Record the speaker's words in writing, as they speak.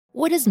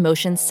What does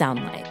motion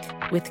sound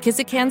like? With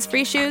Kizik Hands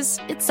Free Shoes,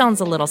 it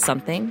sounds a little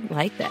something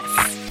like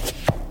this.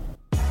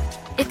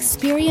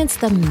 Experience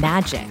the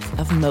magic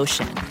of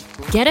motion.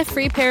 Get a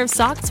free pair of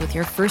socks with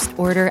your first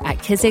order at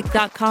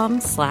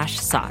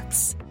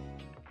kizik.com/socks.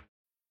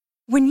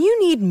 When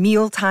you need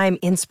mealtime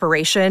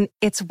inspiration,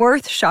 it's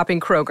worth shopping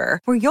Kroger,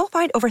 where you'll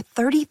find over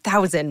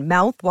 30,000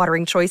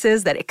 mouth-watering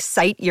choices that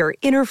excite your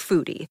inner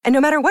foodie. And no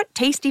matter what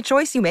tasty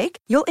choice you make,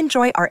 you'll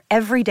enjoy our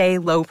everyday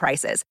low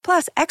prices,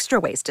 plus extra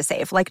ways to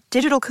save, like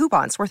digital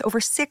coupons worth over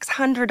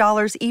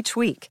 $600 each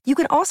week. You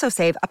can also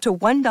save up to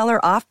 $1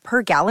 off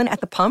per gallon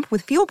at the pump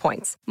with fuel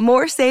points.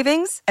 More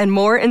savings and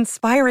more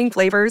inspiring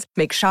flavors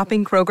make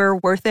shopping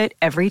Kroger worth it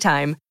every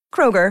time.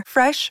 Kroger,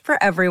 fresh for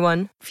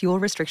everyone. Fuel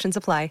restrictions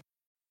apply.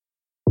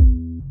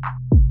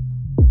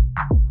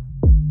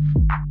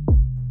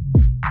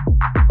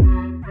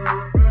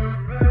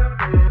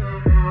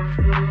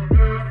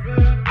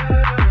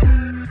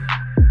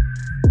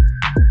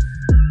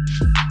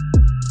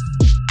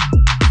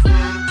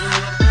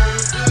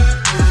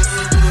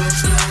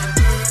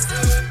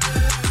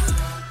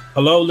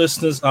 Hello,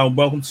 listeners, and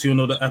welcome to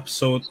another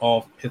episode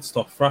of Pit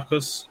Stop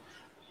Fracas.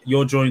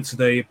 You're joined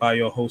today by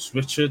your host,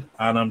 Richard,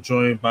 and I'm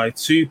joined by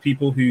two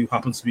people who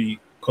happen to be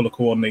color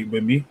coordinated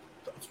with me.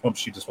 That's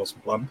probably just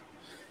wasn't planned.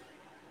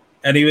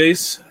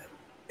 Anyways,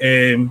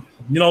 no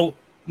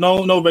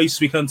race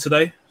weekend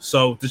today,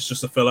 so this is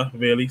just a filler,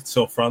 really,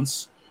 till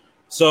France.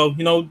 So,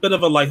 a bit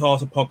of a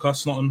light-hearted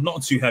podcast,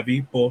 not too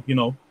heavy, but,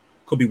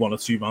 could be one or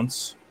two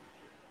months.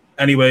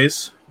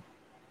 Anyways,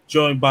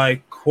 joined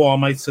by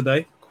Kwame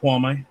today.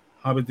 Kwame,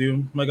 how we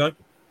doing, my guy?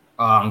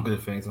 I'm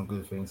good, thanks. I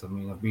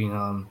mean, I've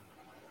been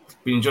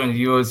enjoying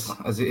the Euros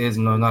as it is.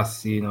 Nice to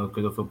see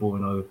good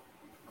football.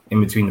 In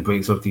between the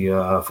breaks of the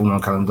Formula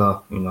 1 calendar.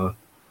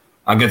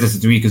 I guess this is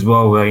the week as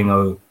well where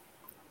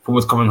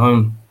football's coming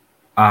home,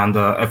 and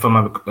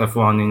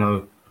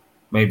F1,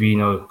 maybe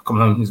coming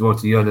home as well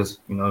to the others.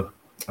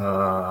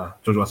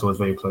 George Russell was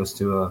very close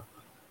to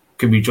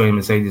could be joining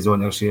Mercedes as well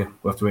next year.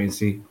 We'll have to wait and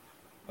see.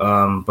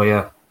 But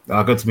yeah,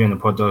 good to be on the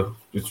pod though,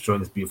 just enjoying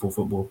this beautiful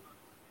football.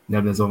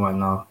 Netherlands on right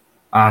now,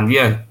 and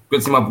yeah, good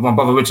to see my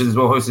brother Richard as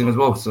well hosting as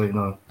well.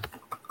 So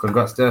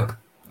congrats there.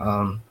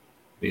 But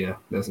yeah,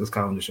 let's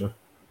carry on the show.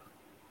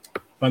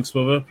 Thanks,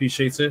 brother.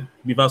 Appreciate it.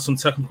 We've had some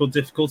technical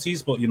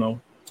difficulties, but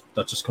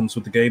that just comes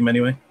with the game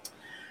anyway.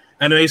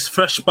 Anyways,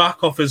 fresh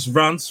back off his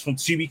rants from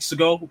 2 weeks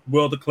ago,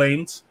 world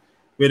acclaimed,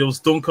 where it was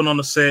dunking on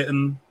a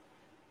certain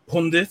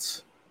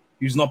pundit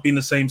who's not been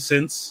the same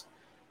since.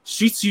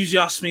 Streets usually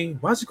ask me,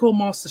 why is he called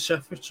Master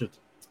Chef Richard?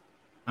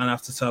 And I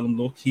have to tell him,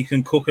 look, he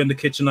can cook in the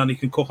kitchen and he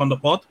can cook on the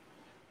pod.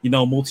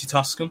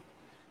 Multitasking.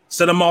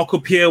 Instead of Marco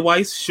Pierre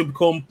White, should we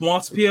call him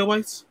Mart Pierre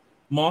White?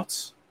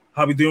 Mart,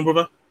 how we doing,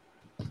 brother?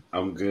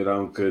 I'm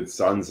good.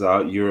 Sun's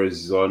out, Euros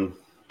is on.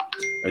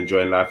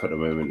 Enjoying life at the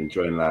moment,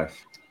 enjoying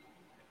life.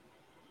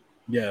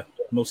 Yeah,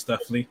 most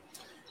definitely.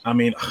 I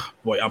mean,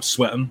 boy, I'm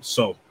sweating,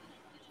 so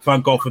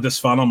thank God for this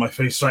fan on my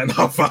face right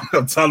now, fam.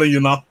 I'm telling you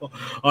now.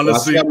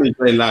 Honestly. I'm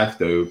enjoying life,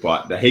 though,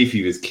 but the hay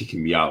fever is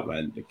kicking me out,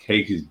 man. The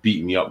cake is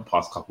beating me up the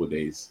past couple of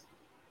days.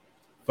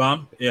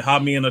 Fam, it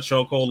had me in a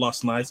chokehold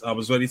last night. I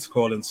was ready to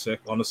call in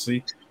sick,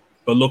 honestly.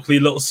 But luckily,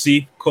 little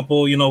C,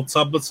 couple,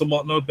 tablets and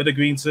whatnot, bit of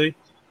green tea.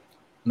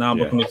 Now I'm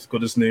looking as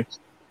good as new.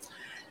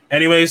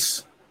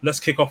 Anyways, let's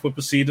kick off with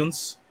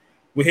proceedings.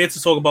 We're here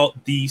to talk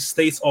about the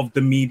state of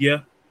the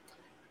media.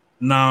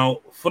 Now,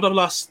 for the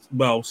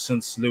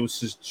since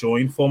Lewis has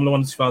joined Formula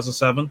 1 in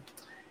 2007,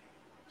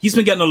 he's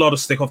been getting a lot of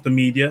stick off the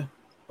media,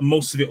 and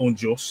most of it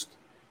unjust.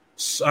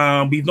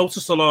 We've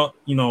noticed a lot,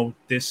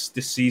 this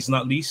season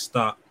at least,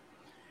 that,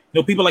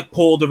 people like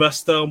Paul di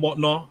Resta and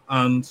whatnot,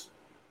 and...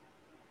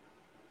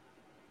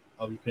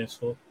 Are Ukraine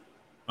scored?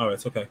 All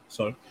right, okay,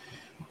 sorry,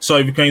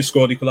 Ukraine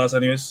scored, equalised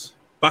anyways.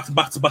 Back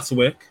to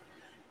work.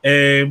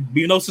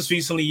 We've noticed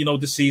recently,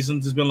 this season,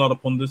 there's been a lot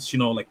of pundits,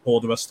 like Paul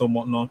di Resta and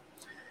whatnot.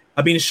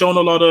 I've been shown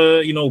a lot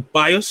of,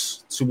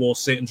 bias towards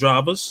certain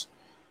drivers.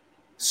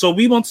 So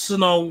we want to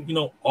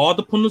know, are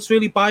the pundits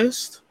really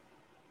biased?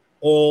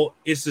 Or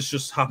is this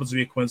just happens to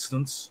be a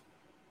coincidence?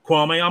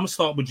 Kwame, I'm going to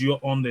start with you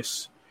on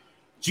this.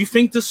 Do you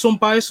think there's some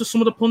bias with some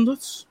of the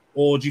pundits?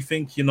 Or do you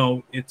think, it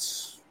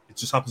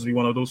just happens to be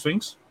one of those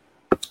things?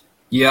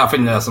 Yeah, I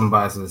think there are some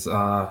biases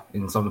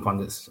in some of the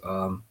pundits.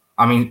 I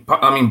mean,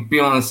 be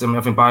honest,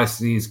 I think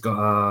bias is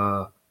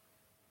got...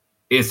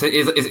 It's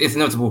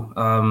notable,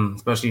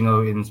 especially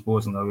in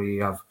sports. We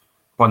have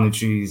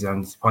punditries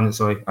and pundits,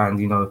 and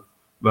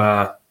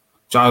where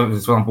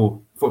drivers, for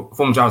example,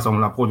 former drivers,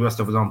 like Paul di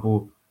Resta, for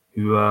example,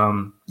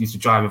 who used to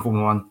drive in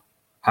Formula 1,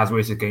 has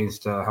raced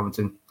against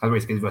Hamilton, has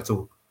raced against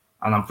Vettel,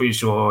 and I'm pretty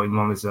sure in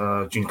one of his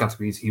junior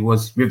categories he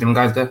was with them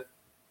guys there.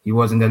 He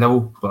was in their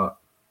level, but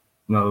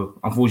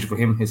unfortunately for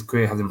him, his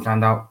career hasn't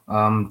planned out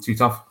too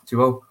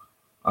well.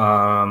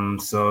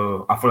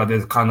 So I feel like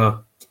there's kind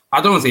of, I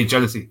don't want to say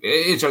jealousy.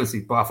 It is jealousy,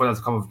 but I feel like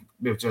there's a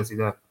bit of jealousy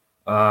there,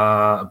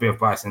 a bit of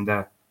bias in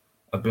there,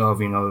 a bit of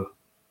a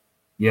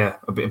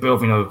bit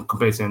of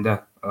comparison in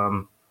there.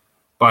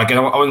 But again,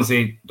 I wouldn't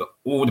say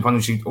all the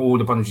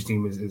punditry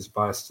team is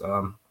biased.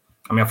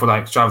 I mean, I feel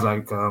like drivers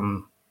like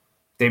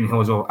Damien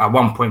Hill as well. At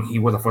one point, I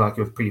feel like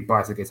he was pretty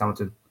biased against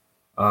Hamilton.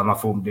 I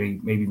thought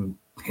maybe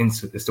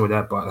hints are still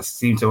there, but I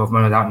seem to have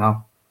melted out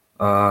now,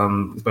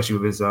 especially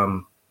with his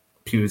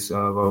Pew's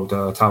road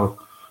title.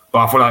 But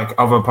I feel like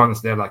other opponents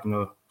there, like,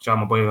 shout out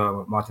my boy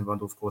Martin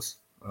Brundle, of course.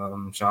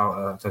 Shout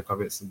out Ted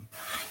Kravitz. And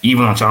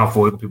even on Channel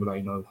 4, people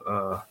like,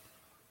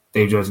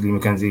 Dave Jones, Lee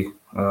McKenzie,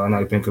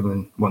 Natalie Pinkham,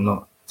 and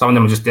whatnot. Some of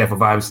them are just there for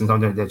vibes, and some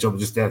of them, their job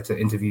is just there to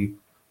interview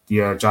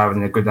the driver,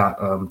 and they're good at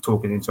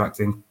talking,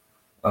 interacting.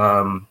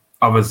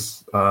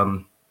 Others,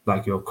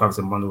 like your Kravitz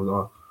and Brundle,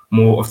 are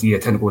more of the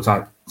technical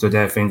type. So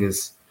their thing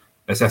is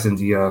assessing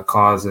the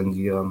cars and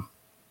the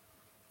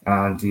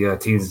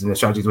teams and the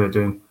strategies they're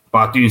doing.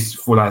 But I do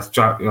feel like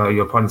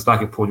your opponents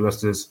like Paul di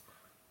Resta's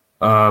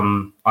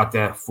are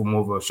there for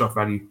more of a shock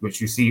value, which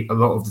you see a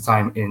lot of the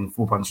time in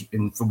football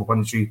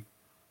punditry.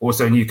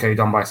 Also in UK,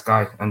 done by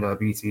Sky and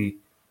BT,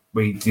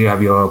 where you do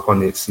have your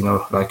pundits,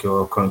 like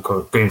your Graham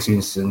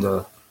Souness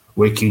and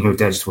Wade Keane, who are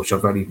there just for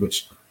shock value,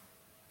 which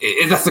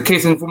that's the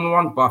case in Formula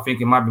 1, but I think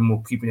it might be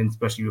more creeping in,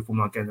 especially with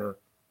Formula 1 getting a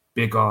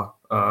bigger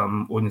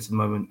audience at the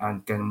moment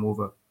and getting more of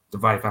a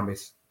divided fan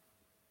base.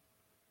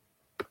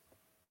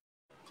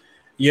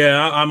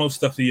 Yeah, I most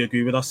definitely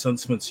agree with that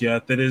sentiment. Yeah,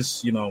 there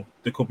is,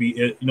 there could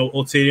be,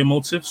 ulterior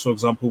motives. For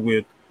example,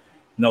 with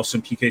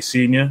Nelson Piquet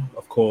Sr.,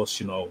 of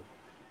course,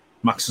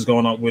 Max is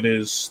going out with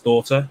his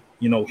daughter.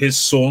 His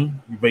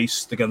son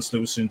raced against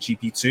Lewis in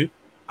GP2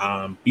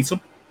 and beat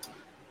him.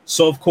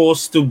 So, of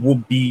course, there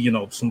would be,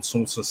 some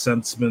sort of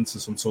sentiment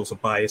and some sort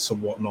of bias and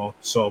whatnot.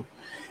 So,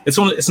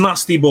 it's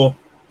nasty, but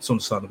it's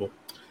understandable.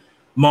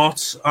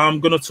 Mart, I'm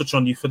going to touch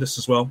on you for this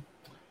as well.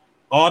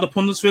 Are the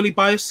pundits really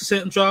biased to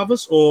certain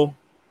drivers, or,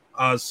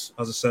 as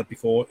I said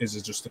before, is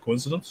it just a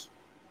coincidence?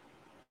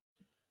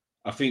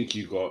 I think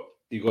you got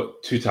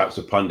two types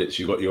of pundits.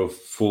 You got your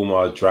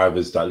former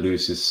drivers that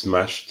Lewis has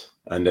smashed,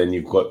 and then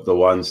you've got the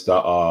ones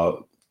that are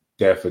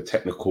there for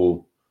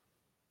technical,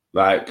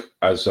 like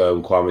as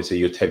Kwame said,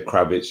 your Ted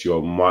Kravitz,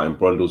 your Martin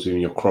Brundles,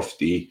 and your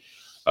Crofty.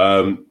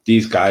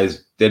 These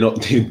guys, they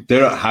don't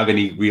have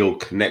any real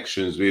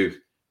connections with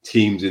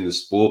teams in the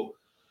sport,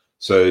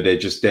 so they're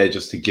just there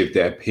just to give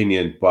their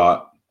opinion.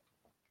 But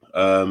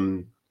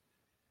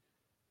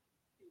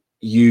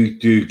you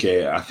do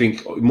get, I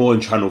think, more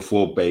in Channel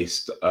 4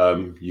 based,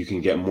 you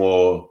can get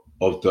more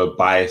of the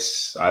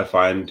bias, I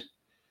find.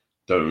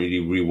 Don't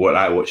really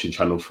like watching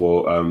Channel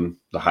 4,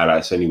 the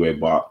highlights anyway,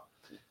 but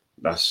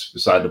that's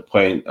beside the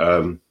point.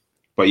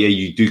 But yeah,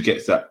 you do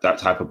get that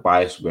type of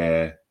bias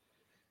where,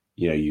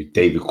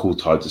 David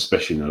Coulthard,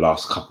 especially in the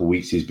last couple of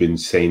weeks, he's been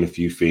saying a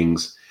few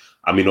things.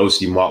 I mean,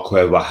 obviously, Mark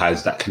Webber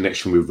has that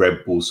connection with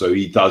Red Bull, so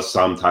he does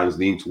sometimes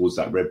lean towards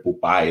that Red Bull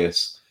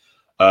bias.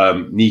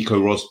 Nico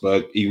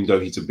Rosberg, even though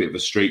he's a bit of a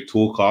straight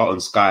talker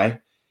on Sky,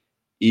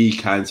 he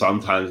can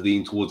sometimes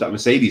lean towards that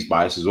Mercedes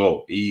bias as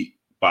well.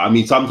 But I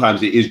mean,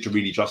 sometimes it is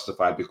really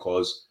justified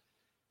because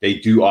they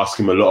do ask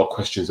him a lot of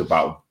questions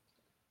about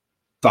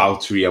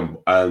Valtteri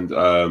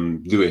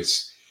and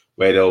Lewis,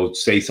 where they'll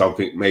say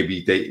something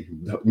maybe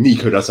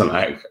Nico doesn't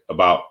like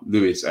about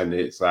Lewis, and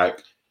it's like,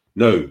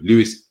 no,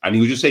 Lewis, and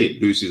he'll just say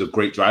it, Lewis is a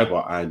great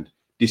driver and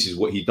this is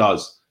what he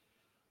does.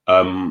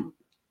 So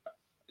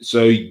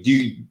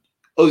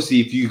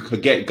obviously, if you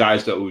could get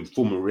guys that would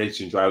former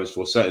racing drivers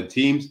for certain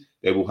teams,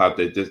 they will have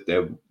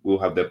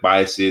their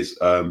biases.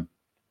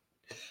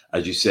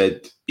 As you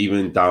said,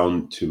 even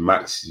down to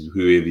Max,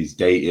 who he's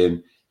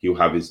dating, he'll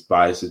have his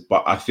biases.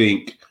 But I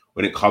think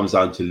when it comes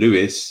down to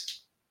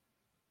Lewis,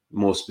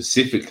 more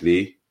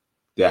specifically,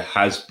 there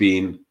has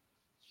been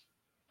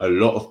a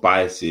lot of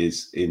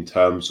biases in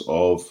terms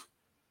of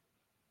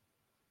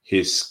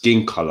his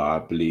skin color, I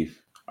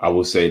believe. I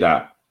will say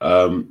that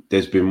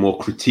there's been more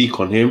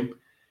critique on him.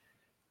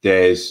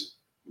 I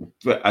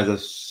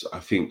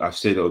think I've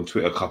said it on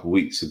Twitter a couple of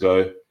weeks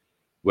ago,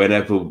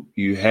 whenever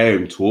you hear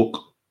him talk,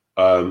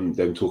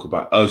 them talk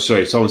about,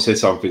 someone said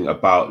something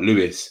about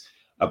Lewis,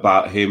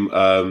 about him,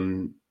 I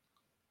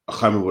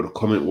can't remember what the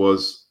comment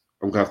was,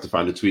 I'm going to have to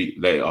find a tweet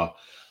later,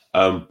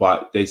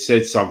 but they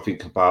said something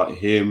about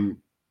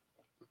him,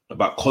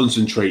 about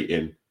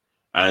concentrating,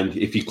 and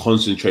if he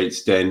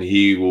concentrates, then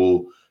he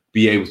will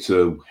be able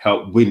to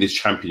help win this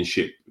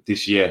championship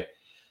this year.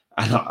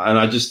 And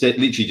I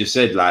literally just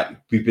said, like,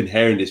 we've been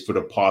hearing this for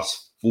the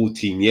past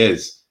 14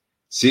 years.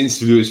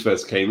 Since Lewis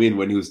first came in,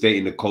 when he was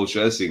dating Nicole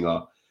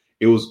Scherzinger,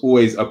 it was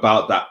always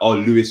about that,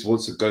 Lewis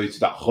wants to go to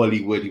that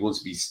Hollywood, he wants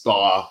to be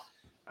star.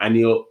 And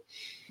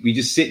we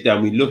just sit there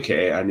and we look at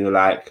it and you're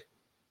like,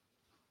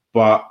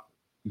 but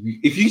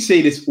if you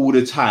say this all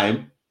the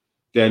time,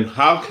 then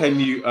how can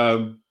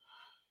you,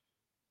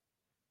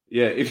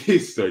 if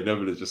he's, sorry,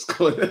 Neville just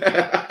called.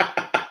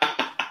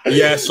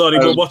 Yeah, sorry,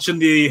 we're watching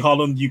the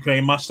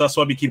Holland-Ukraine match. That's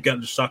why we keep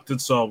getting distracted.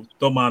 So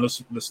don't mind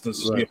us,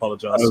 listeners. Right. We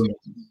apologize.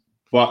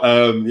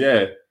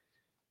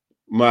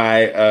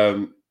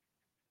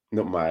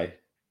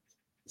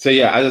 So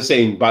yeah, as I was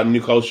saying about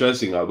Nicole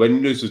Scherzinger,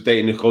 when Lewis was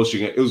dating Nicole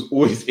Scherzinger, it was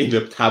always in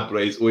the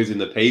tabloids, always in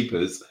the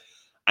papers.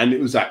 And it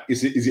was like,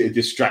 is it a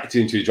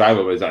distracting to the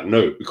driver? But it's like,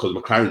 no, because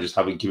McLaren just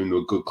haven't given him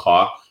a good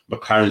car.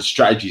 McLaren's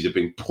strategies have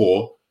been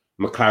poor.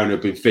 McLaren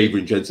have been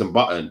favouring Jenson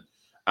Button.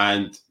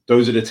 And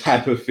those are the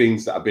type of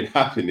things that have been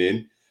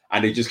happening.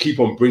 And they just keep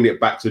on bringing it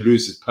back to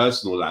Lewis's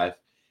personal life.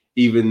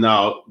 Even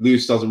now,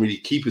 Lewis doesn't really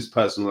keep his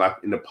personal life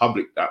in the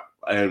public that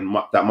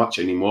much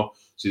anymore.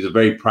 So he's a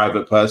very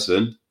private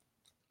person.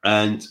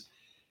 And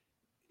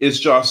it's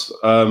just,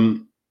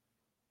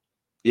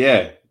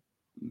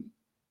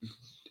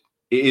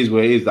 it is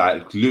what it is.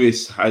 Like,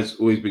 Lewis has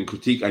always been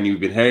critiqued and you've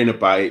been hearing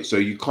about it. So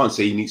you can't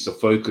say he needs to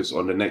focus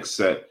on the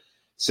next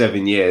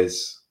 7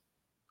 years.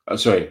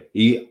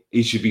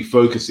 He should be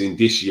focusing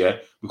this year,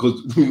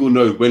 because we all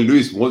know when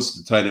Lewis wants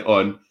to turn it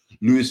on,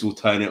 Lewis will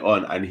turn it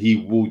on and he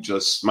will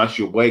just smash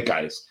your way,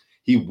 guys.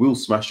 He will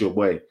smash your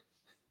way.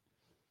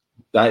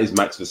 That is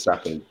Max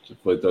Verstappen,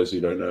 for those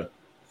who don't know.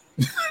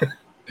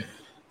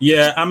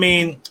 Yeah, I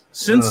mean,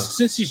 since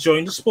he's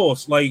joined the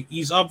sport, like,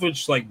 he's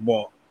averaged like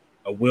what,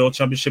 a world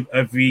championship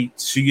every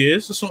 2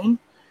 years or something,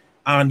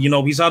 and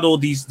he's had all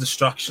these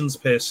distractions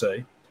per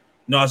se.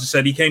 As I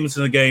said, he came into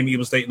the game, he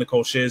was dating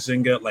Nicole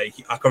Scherzinger. Like,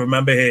 I can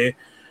remember here,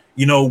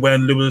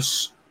 when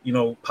Lewis,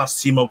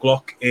 passed Timo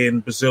Glock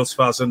in Brazil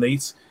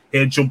 2008,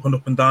 here jumping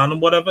up and down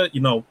and whatever.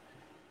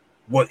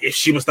 What if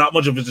she was that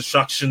much of a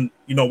distraction?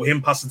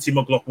 Him passing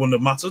Timo Glock wouldn't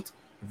have mattered.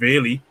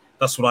 Really,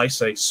 that's what I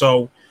say.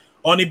 So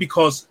only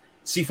because.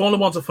 See, Formula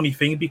One's a funny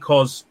thing,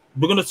 because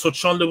we're going to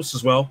touch on Lewis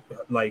as well,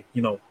 like,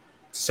 to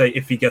say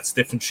if he gets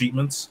different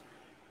treatments.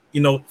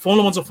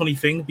 Formula One's a funny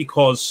thing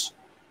because,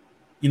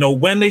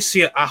 when they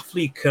see an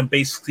athlete can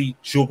basically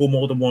juggle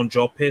more than one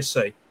job per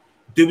se,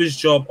 do his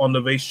job on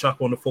the racetrack,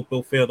 on the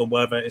football field, or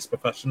wherever his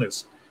profession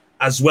is,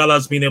 as well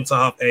as being able to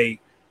have a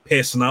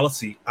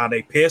personality and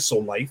a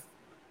personal life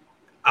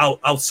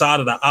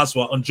outside of that as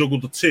well, and juggle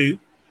the two,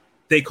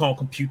 they can't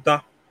compute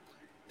that.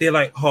 They're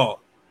like,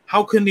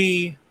 how can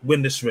he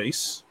win this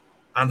race?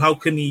 And how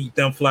can he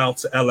then fly out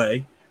to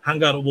LA,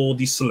 hang out with all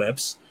these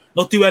celebs,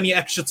 not do any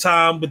extra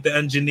time with the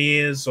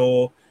engineers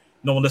or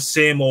on the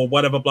sim or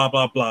whatever, blah,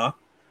 blah, blah.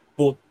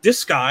 But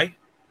this guy,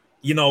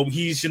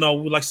 he's,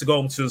 likes to go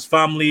home to his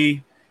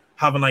family,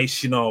 have a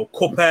nice,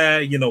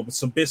 cuppa, with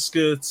some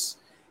biscuits,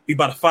 be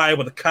by the fire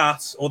with a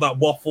cat, all that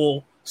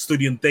waffle,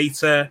 studying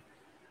data.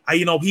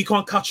 And, he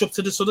can't catch up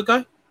to this other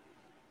guy.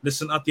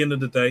 Listen, at the end of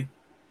the day,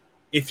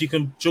 if you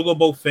can juggle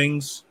both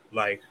things,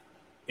 like,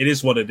 it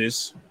is what it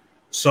is.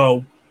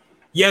 So,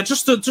 yeah,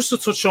 just to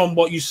touch on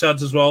what you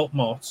said as well,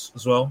 Mart,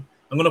 as well.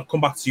 I'm going to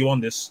come back to you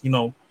on this.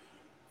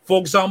 For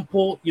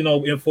example,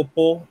 in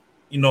football,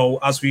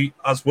 as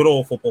we're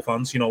all football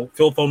fans,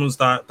 Phil Foden's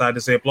dyed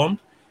his hair blonde,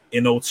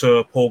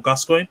 to Paul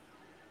Gascoigne.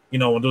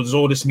 And there's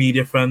all this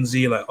media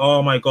frenzy, like,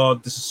 oh my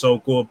God, this is so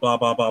good, blah,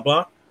 blah, blah,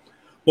 blah.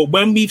 But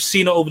when we've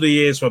seen it over the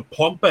years when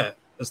Pogba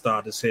has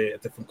dyed his hair a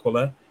different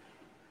colour,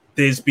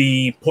 there's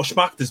been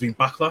pushback, there's been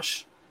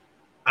backlash.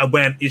 And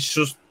when it's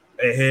just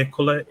a hair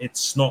colour,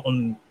 it's not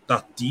on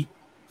that deep.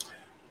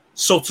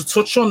 So to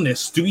touch on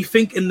this, do we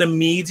think in the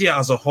media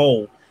as a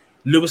whole,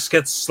 Lewis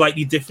gets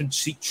slightly different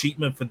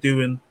treatment for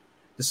doing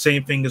the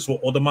same thing as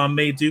what other man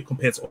may do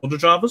compared to other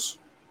drivers?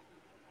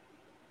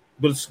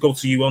 Let's go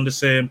to you on the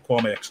same,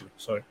 Kwame, actually.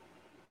 Sorry.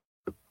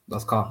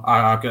 That's calm.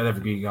 I get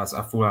everything, you guys.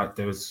 I feel like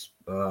there's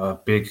a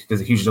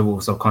huge level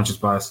of subconscious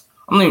bias.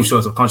 I'm not even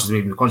sure subconscious,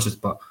 maybe conscious,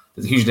 but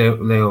there's a huge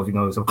layer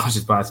of,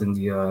 subconscious bias in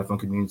the F1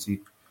 community.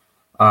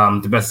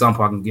 The best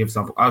example I can give,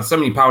 I have so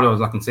many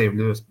parallels I can say with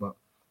Lewis, but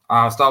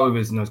I'll start with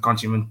his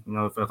countryman,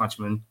 fellow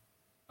countryman,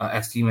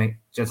 ex-teammate,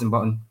 Jenson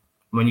Button.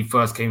 When he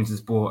first came into the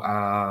sport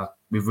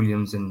with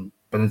Williams and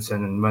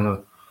Benetton and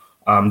Renault,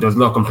 there was a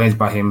lot of complaints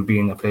about him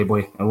being a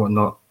playboy and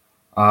whatnot.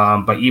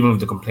 But even with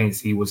the complaints,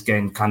 he was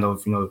getting kind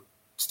of,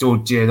 still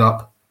geared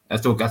up and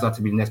still gets out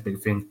to be the next big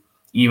thing.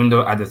 Even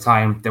though at the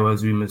time there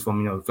was rumors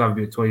from,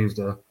 Flavio Briatore,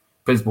 the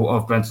principal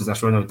of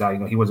Benetton Renault,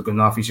 that, he wasn't good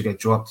enough, he should get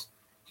dropped.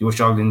 He was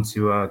struggling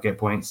to get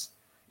points.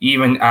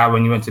 Even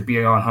when he went to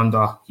BAR and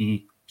Honda,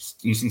 he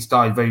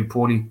started very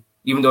poorly.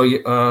 Even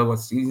though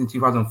season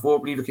 2004, I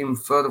believe he came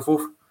third or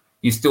fourth,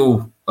 he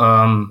still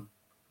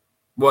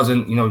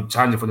wasn't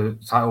challenging for the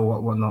title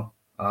or whatnot.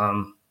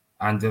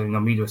 And the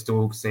media was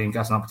still saying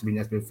gassing up to be the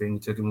next big thing.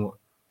 It took him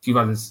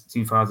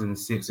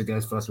 2006 to get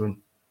his first win,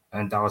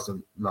 and that was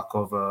the luck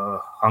of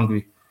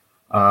Hungary.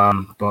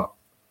 But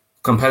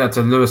compared that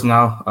to Lewis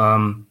now,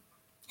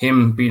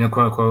 him being a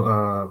quote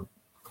unquote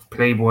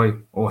playboy,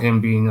 or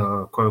him being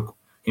a quote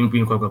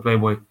unquote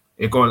playboy,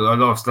 it got a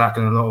lot of slack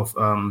and a lot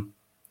of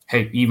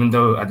hate. Even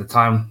though at the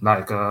time,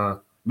 like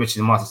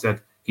Richard Martin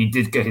said, he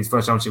did get his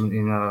first championship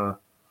in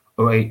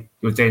 2008.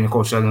 He was dating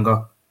Nicole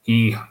Scherzinger.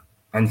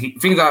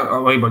 Things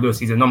are way about Lewis.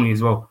 He's an anomaly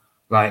as well.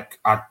 Like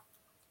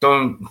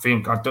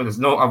there's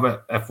no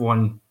other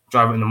F1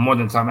 driver in the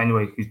modern time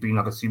anyway who's been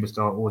like a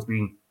superstar or has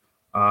been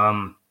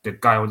the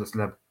guy or the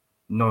celeb.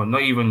 No,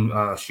 not even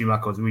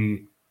Schumacher was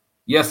really.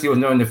 Yes, he was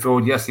known in the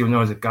field. Yes, he was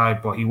known as a guy,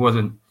 but he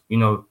wasn't,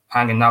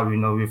 hanging out,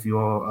 with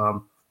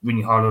your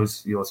Winnie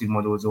Harlows, your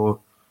supermodels, or,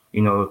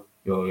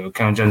 your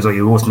Karen Jones or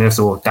your Will Smiths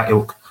or that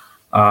ilk.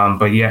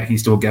 But yeah, he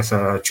still gets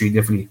treated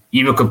differently.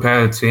 Even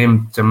compared to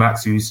him, to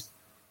Max, who's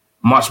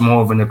much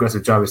more of an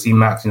aggressive driver. See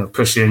Max,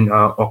 pushing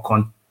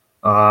Ocon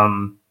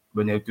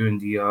when they're doing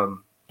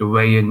the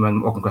weigh-in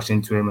when Ocon crashed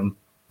into him and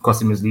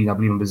cost him his lead, I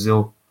believe, in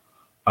Brazil.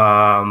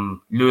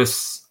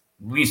 Lewis,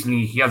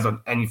 recently, he hasn't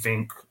done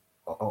anything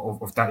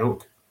of that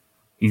ilk.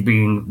 He's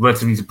been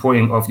relatively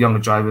supporting of younger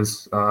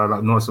drivers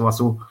like Norris and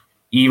Russell,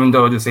 even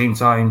though at the same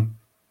time,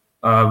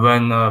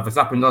 when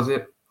Verstappen does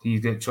it, he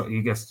gets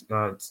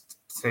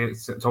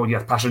told he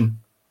has passion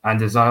and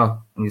desire,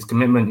 and his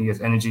commitment, he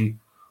has energy.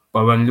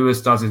 But when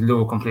Lewis does his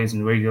little complaints on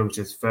the radio, which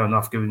is fair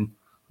enough, given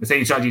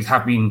Mercedes strategies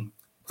have been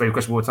very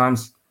questionable at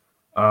times,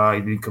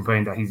 he's been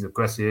complaining that he's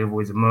aggressive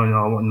or he's a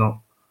moaner or whatnot.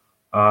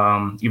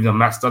 Even though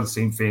Max does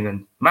the same thing,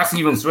 and Max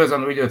even swears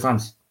on the radio at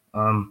times.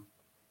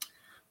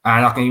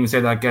 And I can even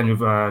say that again with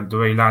the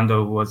way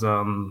Lando was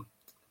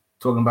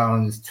talking about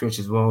on his Twitch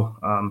as well.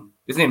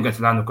 His name gets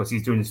Lando because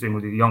he's doing this thing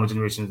with the younger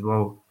generation as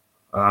well,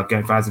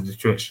 getting fans of the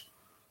Twitch.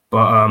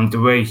 But the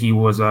way he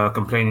was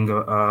complaining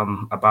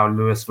about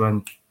Lewis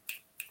when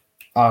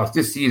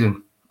this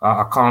season,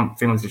 I can't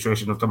think of the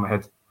situation off the top of my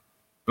head,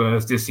 but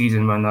it's this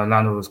season when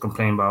Lando was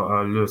complaining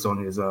about Lewis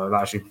on his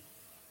live stream.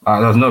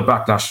 There was no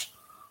backlash.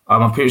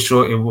 I'm pretty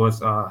sure it was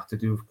to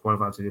do with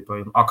qualifying to the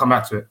podium. I'll come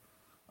back to it.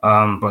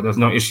 But there's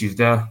no issues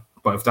there.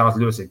 But if that was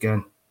Lewis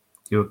again,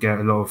 he'll get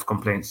a lot of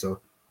complaints.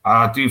 So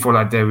I do feel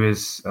like there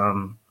is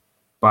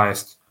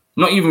bias,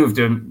 not even with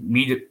the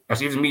media,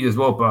 actually even media as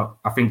well, but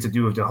I think to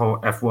do with the whole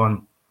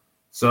F1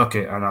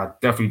 circuit. And I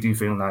definitely do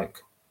think like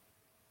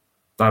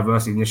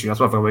diversity is an issue. That's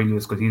why I feel like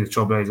Lewis, because he's a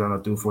trailblazer, and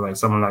I do feel like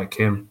someone like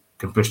him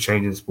can push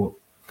change in sport.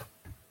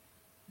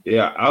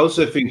 Yeah, I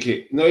also think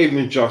it, not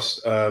even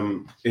just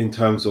in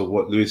terms of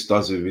what Lewis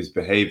does with his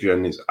behavior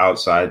and his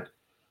outside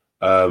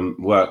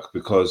work,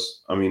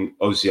 because I mean,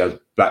 obviously, as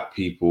black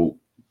people,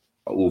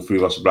 all three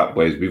of us are black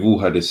boys, we've all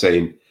heard the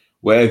saying: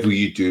 whatever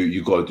you do,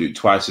 you got to do it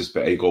twice as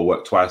better, you got to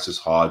work twice as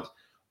hard,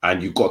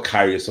 and you've got to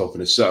carry yourself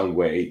in a certain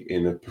way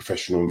in a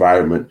professional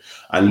environment.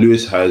 And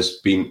Lewis has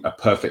been a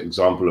perfect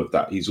example of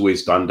that. He's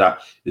always done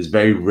that. There's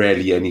very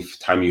rarely any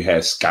time you hear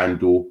a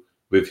scandal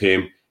with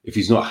him. If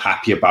he's not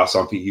happy about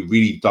something, he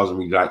really doesn't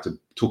really like to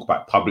talk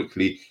about it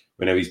publicly.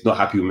 Whenever he's not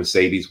happy with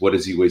Mercedes, what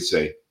does he always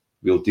say?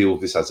 We'll deal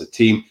with this as a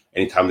team.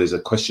 Anytime there's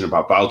a question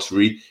about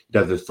Valtteri, he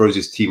doesn't throw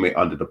his teammate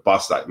under the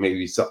bus like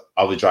maybe some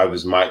other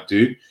drivers might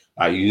do.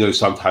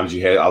 Sometimes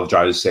you hear other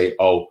drivers say,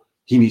 oh,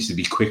 he needs to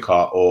be quicker,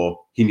 or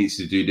he needs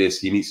to do this,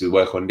 he needs to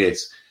work on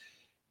this.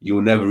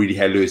 You'll never really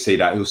hear Lewis say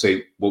that. He'll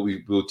say, well,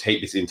 we'll take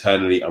this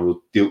internally and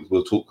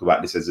we'll talk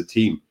about this as a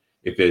team.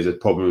 If there's a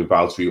problem with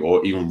Valtteri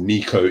or even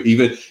Nico,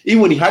 even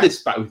when he had his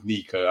spat with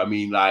Nico, I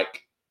mean,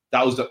 like,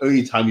 that was the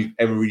only time you've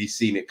ever really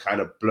seen it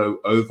kind of blow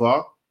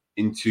over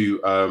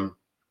into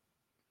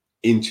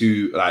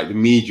like the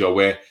media,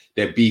 where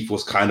their beef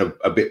was kind of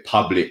a bit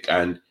public.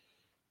 And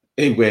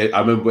where I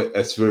remember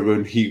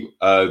when he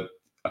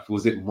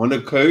was it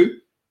Monaco,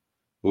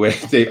 where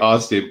they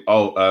asked him,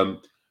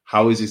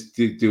 how is this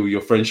to do with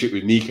your friendship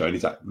with Nico? And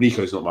he's like,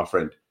 Nico's not my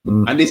friend.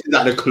 And this is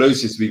like the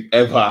closest we've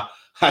ever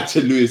had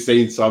to Lewis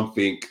saying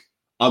something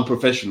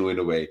unprofessional in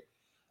a way,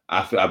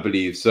 I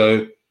believe.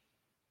 So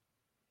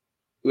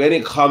when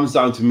it comes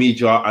down to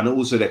media, and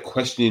also they're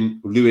questioning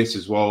Lewis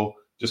as well,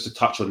 just to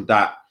touch on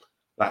that,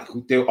 like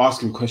they were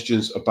asking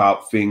questions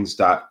about things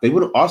that they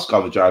wouldn't ask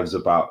other drivers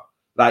about.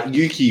 Like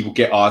Yuki will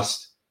get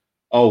asked,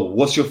 oh,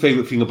 what's your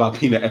favorite thing about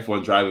being an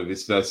F1 driver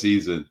this first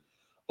season?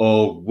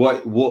 Or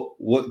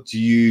what do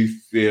you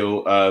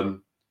feel,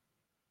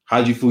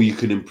 how do you feel you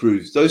can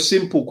improve? Those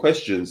simple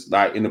questions,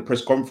 like in the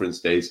press conference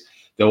days,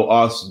 they'll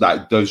ask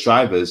like those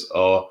drivers,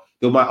 or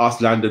they might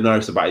ask Lando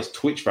Norris about his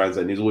Twitch fans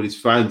and all his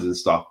fans and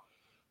stuff.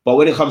 But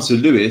when it comes to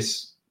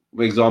Lewis,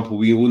 for example,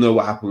 we all know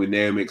what happened with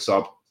Naomi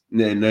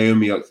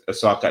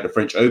Osaka at the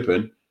French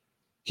Open.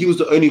 He was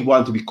the only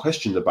one to be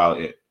questioned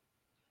about it.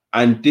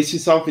 And this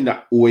is something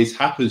that always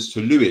happens to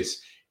Lewis.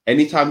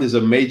 Anytime there's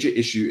a major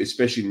issue,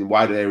 especially in the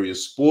wider area of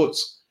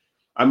sports,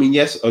 I mean,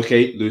 yes,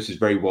 okay, Lewis is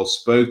very well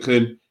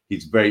spoken.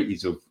 He's very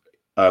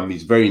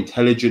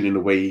intelligent in the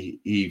way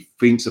he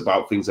thinks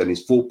about things and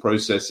his thought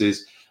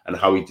processes and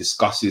how he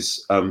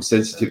discusses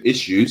sensitive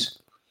issues.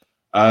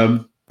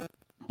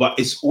 But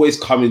it's always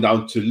coming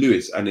down to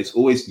Lewis, and it's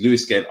always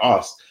Lewis getting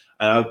asked.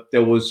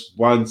 There was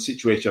one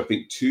situation, I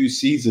think 2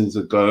 seasons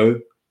ago,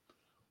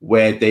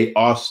 where they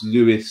asked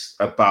Lewis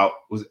about,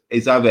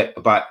 it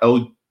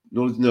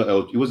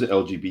wasn't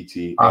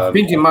LGBT. I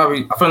think it might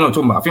be, I don't know what I'm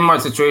talking about. I think it might be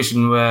a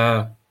situation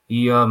where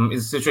he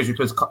is a situation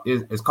because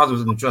his cousin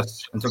was in the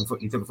dress and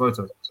he took a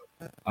photo.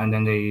 And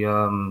then they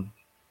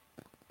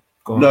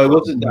No, it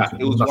wasn't that.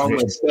 It was one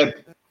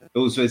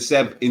where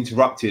Seb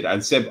interrupted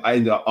and Seb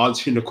ended up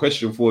answering the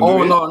question for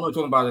Lewis. No, I'm not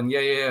talking about them.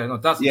 Yeah. No,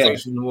 that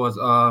situation was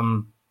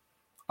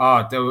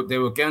they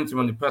were getting to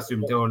him in the press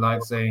room. They were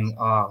like saying,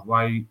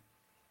 why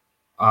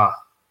I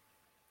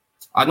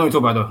know what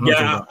you're talking about,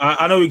 though.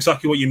 I know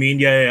exactly what you mean.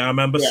 Yeah. I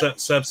remember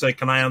Seb said,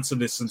 can I answer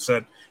this? And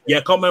said, I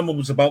can't remember what it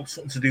was about,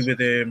 something to do with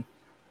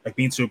like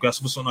being too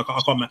aggressive or something. I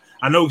can't remember.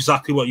 I know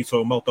exactly what you're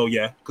talking about, though.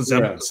 Yeah, because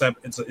Seb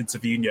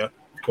intervened. Yeah,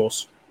 of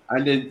course.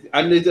 And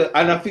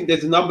I think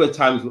there's a number of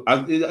times.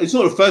 It's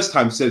not the first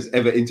time Seb's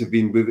ever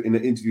intervened in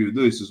an interview with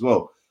Lewis as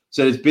well.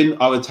 So there's been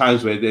other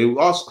times where they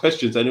will ask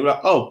questions and they're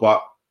like, "Oh,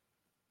 but,"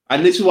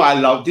 and this is why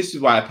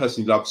I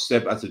personally love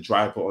Seb as a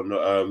driver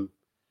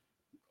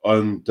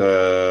on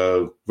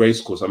the race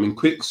course. I mean,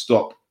 Quick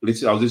Stop. I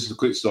was listening to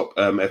Quick Stop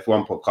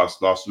F1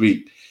 podcast last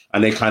week,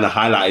 and they kind of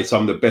highlighted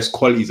some of the best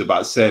qualities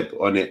about Seb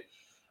on it,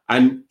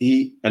 and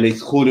they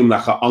called him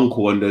like an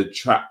uncle on the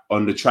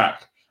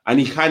track, and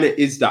he kind of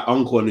is that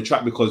uncle on the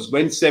track, because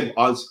when Seb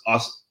asks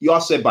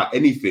Seb about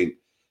anything,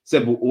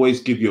 Seb will always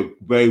give you a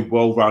very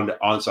well-rounded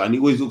answer, and he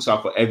always looks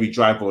out for every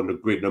driver on the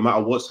grid, no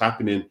matter what's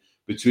happening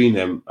between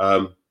them.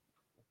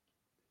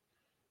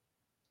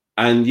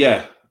 And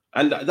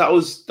that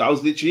was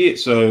literally it.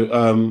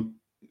 So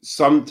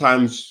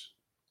sometimes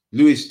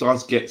Lewis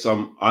does get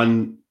some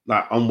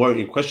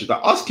unwarranted questions.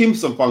 Like, ask him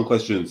some fun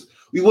questions.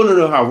 We want to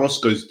know how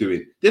Roscoe's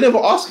doing. They never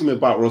ask him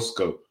about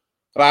Roscoe.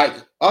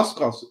 Like,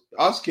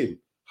 ask him,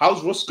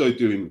 how's Roscoe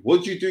doing?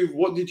 What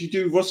did you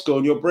do, Roscoe,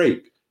 on your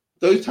break?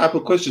 Those type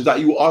of questions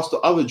that you ask the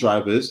other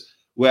drivers.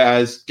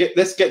 Whereas,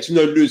 let's get to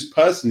know Lewis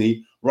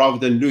personally rather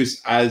than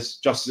Lewis as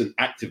just an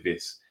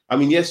activist. I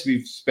mean, yes,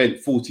 we've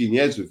spent 14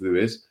 years with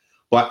Lewis,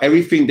 but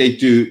everything they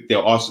do,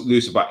 they'll ask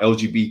Lewis about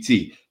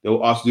LGBT.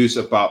 They'll ask Lewis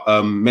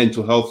about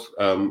mental health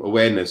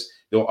awareness.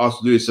 They'll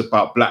ask Lewis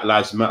about Black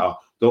Lives Matter.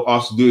 They'll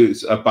ask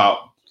Lewis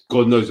about,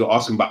 God knows, they'll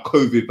ask him about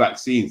COVID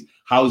vaccines.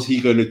 How is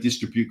he going to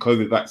distribute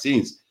COVID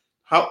vaccines?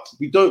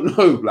 We don't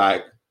know.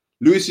 Like,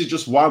 Lewis is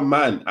just one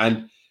man,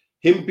 and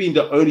him being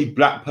the only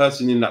Black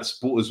person in that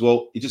sport as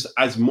well, it just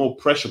adds more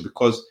pressure,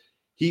 because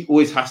he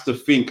always has to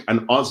think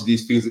and answer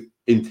these things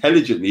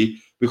intelligently,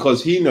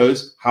 because he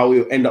knows how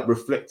he'll end up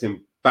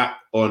reflecting back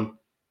on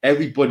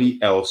everybody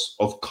else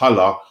of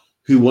color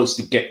who wants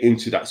to get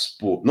into that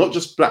sport. Not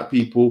just Black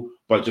people,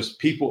 but just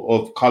people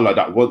of color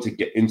that want to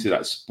get into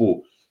that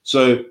sport.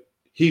 So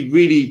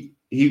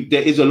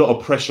there is a lot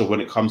of pressure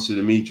when it comes to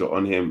the media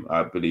on him,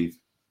 I believe.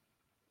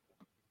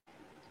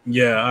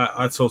 Yeah,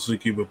 I totally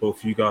agree with both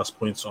of you guys'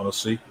 points,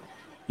 honestly.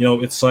 You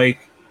know, it's like,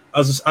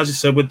 as you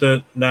said with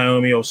the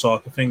Naomi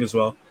Osaka thing as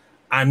well,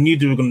 I knew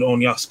they were going to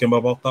only ask him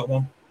about that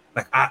one.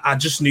 Like, I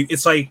just knew.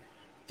 It's like,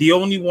 they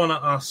only want to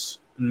ask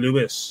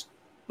Lewis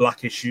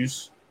Black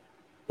issues,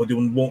 but they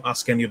won't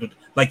ask any other.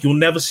 Like, you'll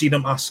never see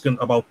them asking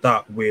about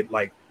that with,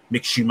 like,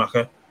 Mick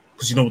Schumacher,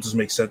 because you know it doesn't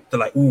make sense. They're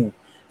like, ooh,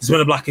 there's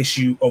been a Black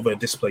issue over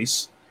this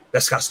place.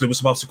 Let's ask Lewis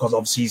about it, because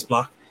obviously he's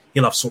Black.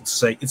 He'll have something to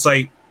say. It's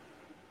like,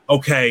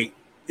 okay,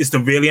 is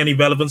there really any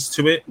relevance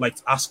to it? Like,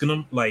 asking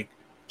him, like,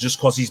 just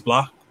because he's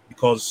Black,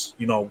 because,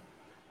 you know,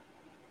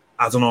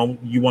 I don't know,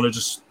 you want to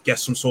just get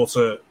some sort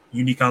of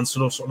unique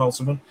answer or something else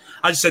of him.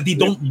 I just said they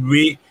don't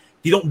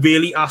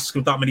really ask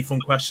that many fun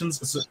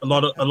questions. It's a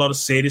lot of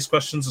serious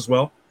questions as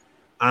well,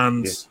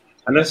 and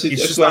that's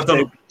just why I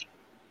don't know.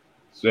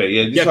 So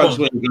I just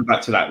want to go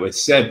back to that with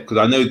Seb, because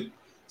I know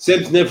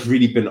Seb's never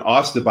really been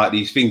asked about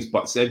these things,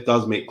 but Seb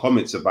does make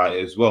comments about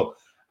it as well.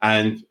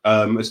 And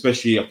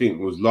especially, I think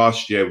it was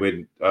last year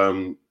when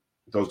there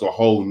was the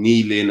whole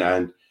kneeling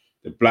and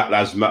the Black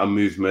Lives Matter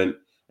movement.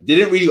 They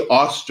didn't really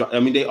ask. I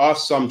mean, they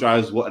asked some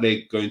drivers what are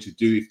they going to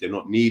do if they're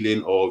not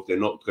kneeling, or if they're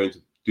not going to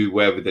do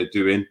whatever they're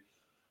doing.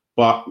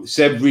 But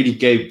Seb really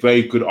gave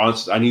very good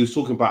answers, and he was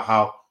talking about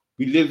how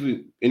we live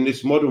in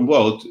this modern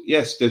world.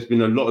 Yes, there's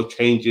been a lot of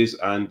changes,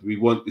 and we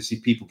want to see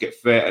people get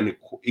fair and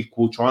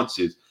equal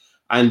chances.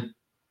 And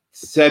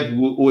Seb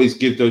will always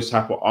give those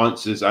type of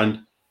answers.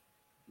 And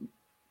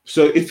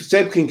so if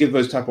Seb can give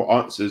those type of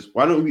answers,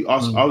 why don't we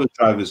ask other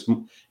drivers?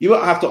 You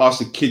don't have to ask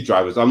the kid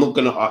drivers. I'm not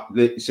going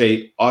to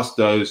say ask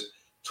those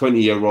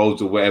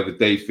 20-year-olds or whatever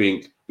they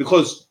think,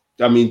 because,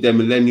 I mean, they're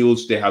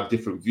millennials, they have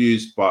different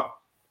views, but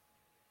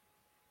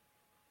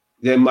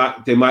they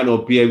might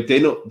not be able,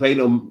 they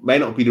may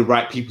not be the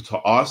right people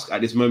to ask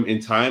at this moment in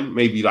time.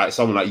 Maybe like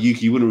someone like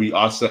Yuki, you wouldn't really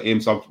ask him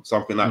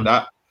something like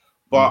that.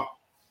 But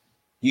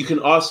you can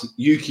ask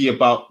Yuki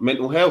about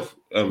mental health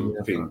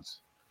things.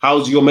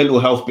 How's your mental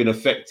health been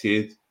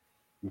affected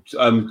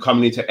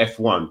coming into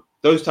F1?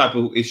 Those type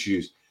of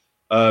issues.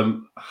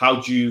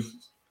 How do you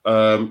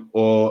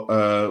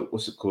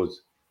what's it called?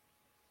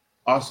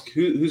 Ask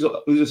who's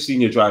a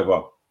senior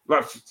driver?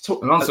 Right,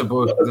 Alonso.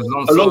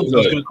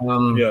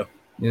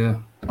 Yeah.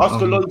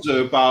 Ask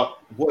Alonso about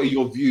what are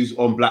your views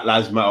on Black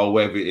Lives Matter or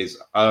whatever it is.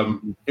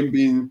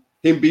 Him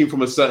being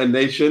from a certain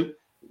nation,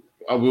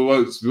 we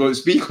won't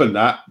speak on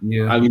that.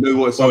 Yeah. And you know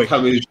what some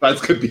Cameroon fans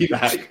could be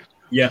like.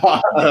 Yeah.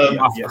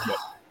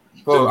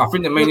 Well, I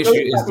think the main issue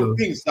is the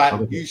things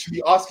that you should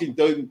be asking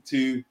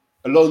to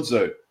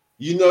Alonso.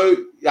 You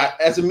know, like,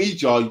 as a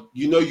media,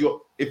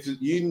 if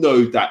you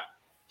know that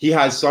he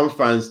has some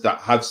fans that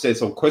have said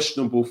some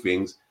questionable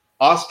things,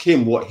 ask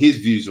him what his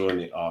views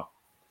on it are.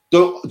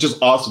 Don't just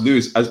ask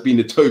Lewis as being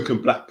the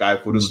token Black guy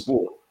for the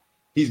sport.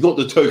 He's not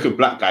the token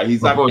Black guy.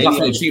 He's like that's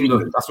really treat him though.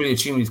 That's really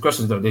treating these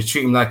questions though. They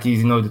treat him like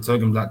he's the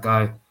token Black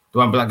guy, the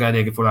one Black guy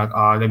they can feel like,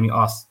 let me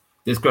ask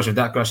this question,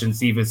 that question,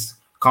 see if it's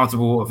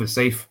comfortable, or feel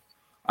safe.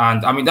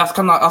 And I mean, that's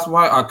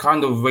why I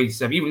kind of rate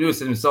Seb. Even Lewis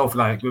himself,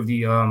 like with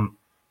the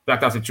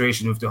Black Lives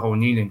situation with the whole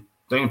kneeling,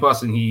 the only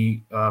person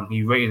he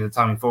rated at the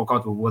time and felt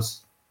comfortable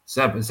was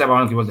Seb. And Seb,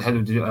 ironically, was the head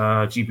of the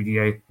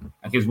GPDA,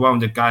 and he was one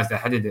of the guys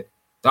that headed it.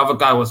 The other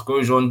guy was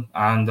Grosjean,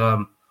 and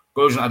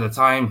Grosjean at the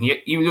time,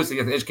 even Lewis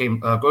against Edge came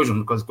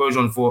Grosjean, because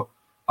Grosjean thought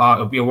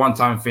it'll be a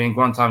one-time thing,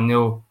 one-time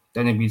nil,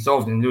 then it'd be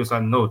solved. And Lewis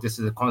like, no, this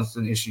is a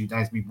constant issue that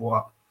needs to be brought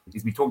up,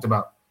 needs to be talked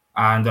about.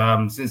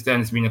 And since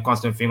then, it's been a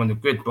constant thing on the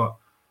grid. But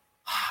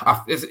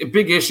it's a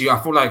big issue. I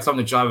feel like some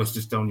of the drivers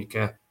just don't really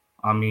care.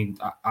 I mean,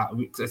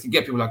 you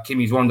get people like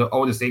Kimi, he's one of the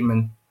oldest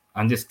statement,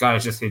 and this guy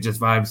is just here, just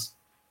vibes.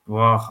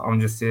 Well,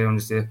 I'm just here.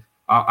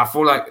 I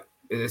feel like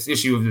it's an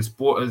issue with the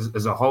sport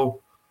as a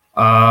whole.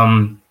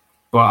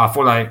 But I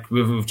feel like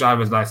with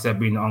drivers like Seb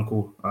being the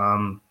uncle,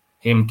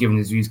 him giving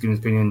his views, giving his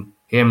opinion,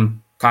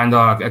 him kind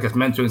of, I guess,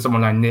 mentoring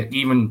someone like Nick,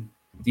 even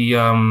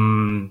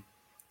the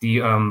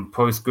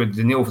post grid,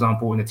 the Neil, for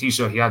example, in the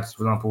t-shirt he had,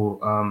 for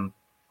example,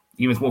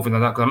 even small things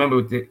like that. Because I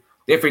remember they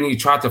definitely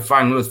tried to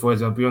find Lewis for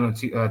his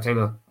Breonna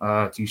Taylor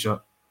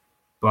t-shirt,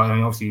 but I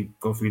mean, obviously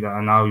go through that,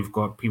 and now we've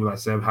got people like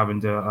Seb having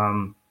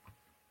the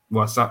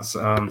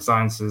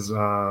sciences,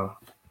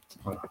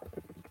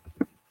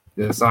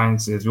 the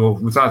sciences,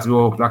 besides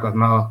all Black Lives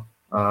Matter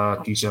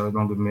t-shirt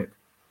along with Mick.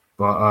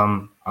 But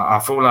I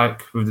feel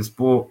like with the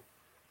sport,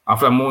 I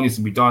feel like more needs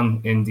to be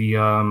done in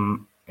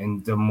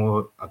the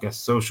more, I guess,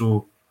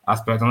 social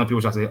aspect. I know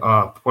people try to say,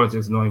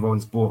 politics is not involved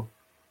in sport.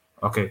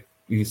 Okay,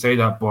 you can say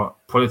that, but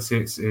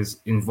politics is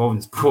involved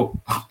in sport.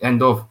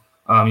 End of.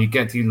 You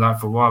get teams like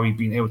Ferrari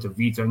being able to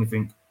veto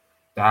anything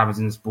that happens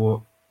in the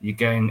sport. You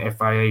get in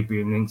FIA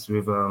being linked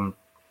with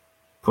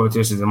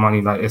politicians and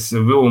money. Like, it's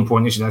a real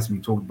important issue that has to be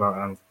talked about,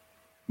 and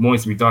more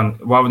needs to be done.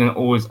 Rather than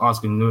always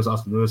asking Lewis,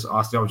 ask the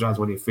other drivers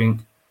what they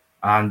think,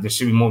 and there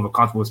should be more of a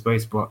comfortable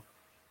space. But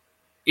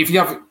if you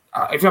have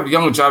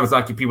younger drivers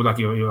like people like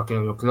your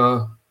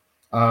Leclerc,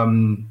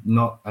 and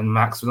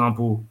Max, for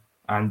example,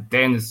 and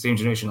they're in the same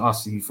generation as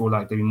us, you feel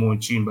like they'd be more in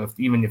tune. But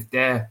even if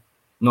they're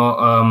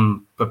not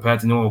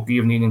prepared to know or agree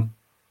with needing,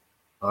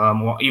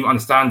 or even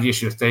understand the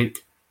issue at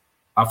stake,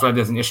 I feel like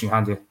there's an issue in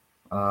hand here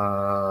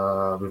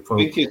with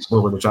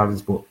the drivers'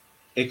 sport.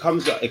 It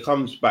comes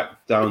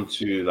back down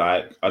to,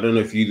 like, I don't know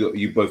if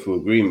you both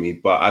will agree with me,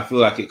 but I feel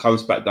like it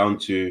comes back down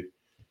to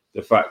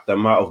the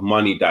amount of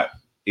money that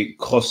it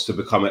costs to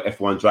become an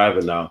F1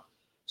 driver now.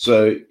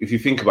 So if you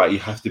think about it, you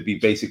have to be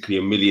basically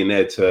a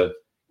millionaire to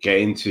get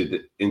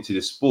into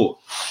the sport.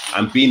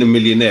 And being a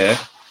millionaire,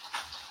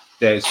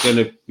 there's going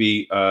to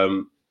be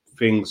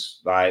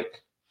things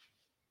like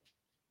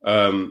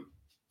there's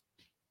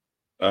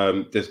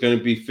going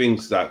to be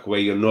things like where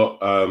you're not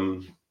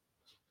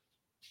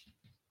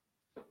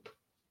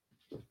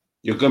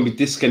you're going to be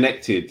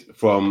disconnected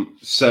from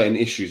certain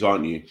issues,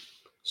 aren't you?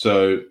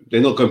 So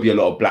there's not going to be a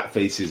lot of black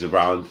faces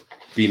around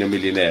being a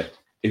millionaire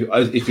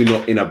if you're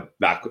not in a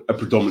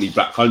predominantly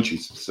black country,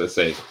 so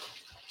say.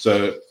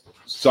 So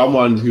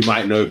someone who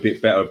might know a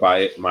bit better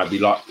about it might be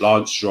like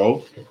Lance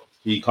Stroll.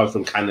 He comes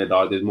from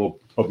Canada. There's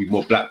probably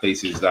more black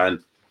faces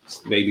than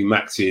maybe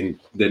Max in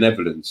the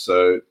Netherlands.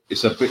 So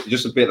it's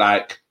just a bit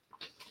like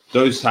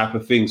those type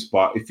of things.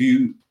 But if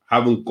you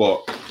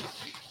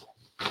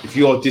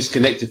are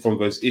disconnected from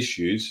those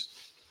issues,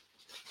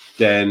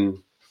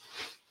 then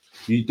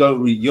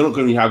you're not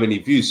going to have any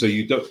views, so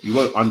you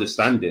won't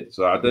understand it.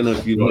 So I don't know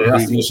if you. Yeah,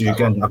 that's the issue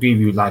again. I agree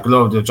with you. Like, a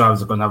lot of the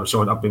drivers are going to have a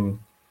short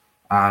upbringing,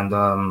 and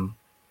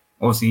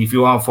obviously, if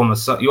you are from a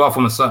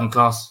certain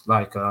class,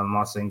 like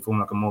Martin, from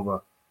like a more of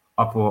a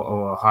upper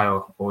or a higher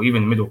or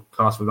even middle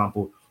class, for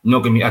example, you're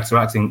not going to be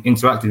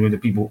interacting with the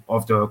people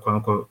of the quote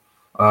unquote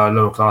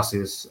lower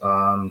classes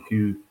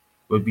who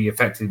would be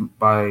affected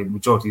by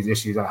majority of these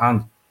issues at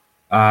hand.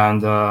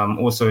 And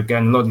also,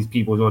 again, a lot of these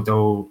people,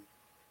 they'll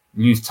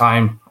lose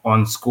time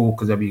on school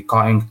because they'll be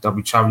karting, they'll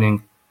be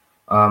traveling.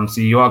 So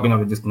you are going to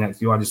have a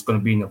disconnect. You are just going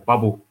to be in a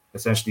bubble,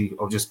 essentially,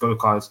 of just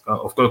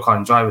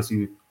go-karting drivers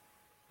who,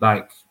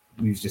 like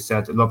we've just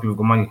said, a lot of people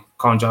got money.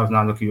 Car drivers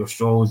now look at your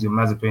Strolls, your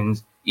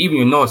Mazepins, even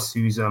your Norris,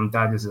 whose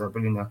dad is a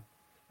billionaire.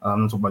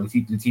 I'm talking about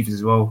the Latifis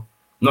as well.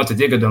 Not to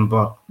dig at them,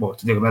 to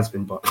dig at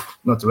Mazepin, but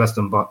not to rest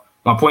them. But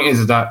my point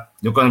is that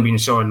you're going to be in a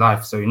show of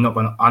life, so you're not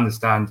going to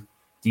understand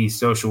these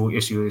social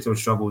issues, these social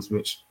struggles,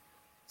 which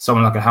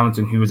someone like a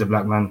Hamilton, who is a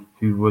black man,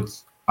 who would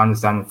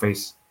understand and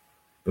face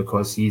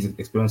because he's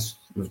experienced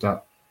with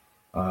that.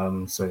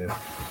 So yeah.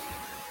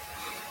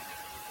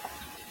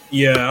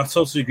 Yeah, I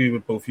totally agree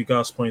with both you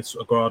guys' points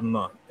regarding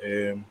that.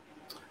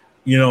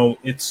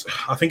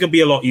 I think it'd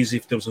be a lot easier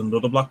if there was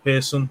another black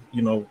person,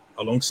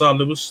 alongside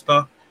Lewis,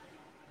 that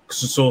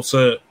to sort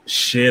of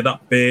share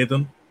that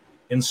burden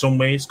in some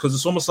ways, because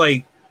it's almost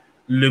like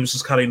Lewis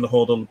is carrying the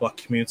whole of the black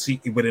community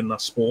within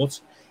that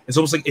sport. It's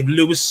almost like if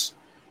Lewis,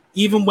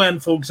 even when,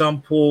 for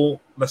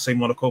example, let's say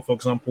Monaco, for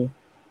example,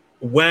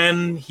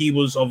 when he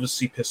was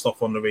obviously pissed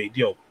off on the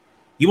radio,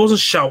 he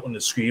wasn't shouting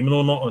and screaming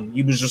or nothing.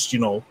 He was just,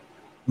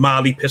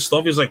 mildly pissed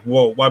off. He was like,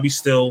 whoa, why are we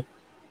still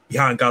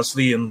behind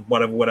Gasly and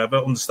whatever,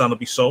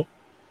 understandably so.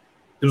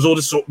 there was all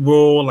this sort of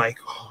raw, like,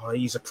 oh,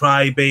 he's a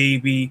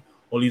crybaby,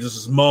 all he does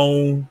is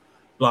moan,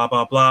 blah,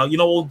 blah, blah. You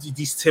know, all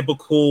these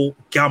typical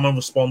gammon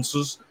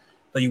responses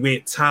that you hear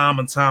time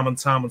and time and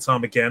time and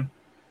time again.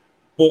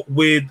 But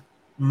with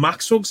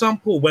Max, for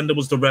example, when there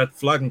was the red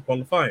flag in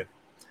qualifying,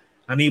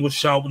 and he was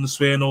shouting and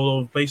swearing all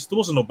over the place, there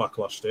wasn't no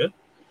backlash there.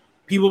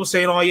 People were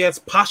saying, oh, yeah, it's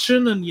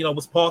passion, and, you know,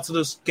 it's part of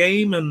this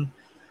game, and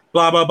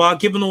blah, blah, blah,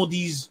 giving all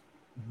these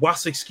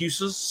wass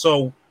excuses.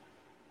 So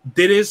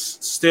there is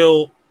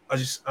still,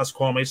 as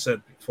Kwame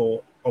said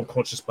before,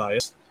 unconscious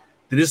bias.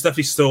 There is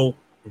definitely still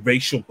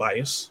racial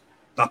bias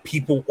that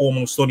people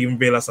almost don't even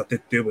realize that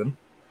they're doing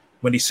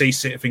when they say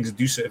certain things and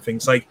do certain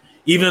things. Like,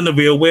 even in the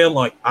real world,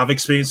 like, I've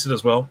experienced it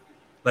as well,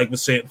 like, with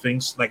certain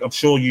things. Like, I'm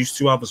sure you used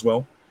to have as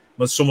well.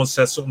 When someone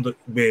says something that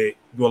where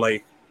you're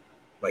like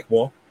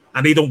what?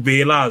 And they don't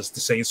realize they're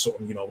saying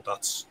something, you know,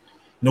 that's,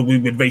 you know,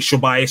 with racial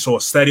bias or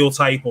a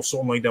stereotype or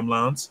something like them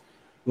lines.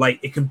 Like,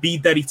 it can be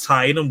very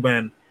tiring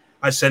when,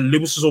 I said,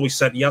 Lewis has always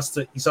said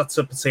he's had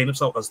to portray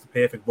himself as the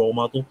perfect role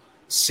model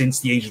since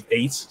the age of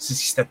 8, since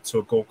he stepped to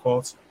a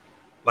go-kart.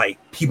 Like,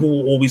 people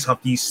will always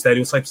have these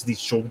stereotypes,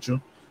 these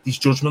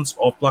judgments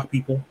of black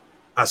people,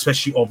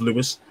 especially of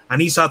Lewis.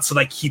 And he's had to,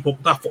 like, keep up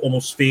with that for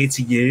almost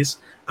 30 years.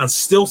 And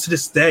still to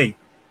this day,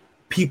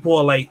 people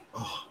are like,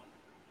 oh,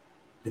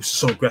 Lewis is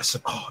so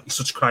aggressive. Oh, he's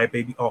such a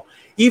crybaby. Oh,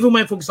 even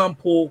when, for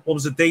example, what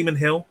was it, Damon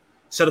Hill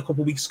said a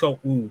couple of weeks ago,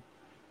 ooh,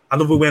 I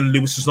love it when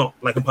Lewis is not,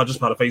 like, I'm just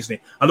paraphrasing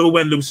it. I love it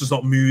when Lewis is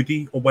not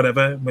moody or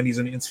whatever when he's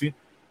in an interview.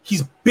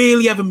 He's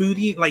barely ever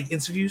moody, like,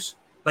 interviews.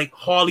 Like,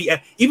 hardly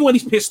ever. Even when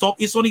he's pissed off,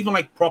 it's not even,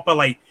 like, proper,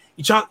 like,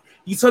 you tell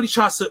he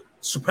tries to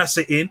suppress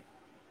it in.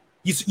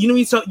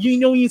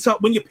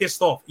 When you're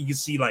pissed off, you can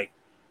see, like,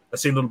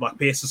 let's say a little black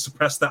person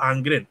suppress the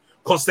anger in.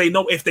 Because they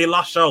know if they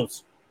lash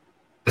out,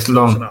 it's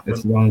long.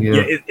 It's long,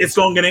 yeah. It's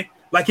long, innit?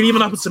 Like, it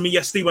even happened to me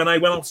yesterday when I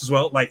went out as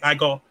well. Like, I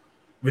got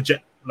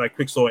rejected. Like,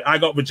 quick story, I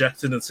got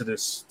rejected into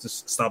this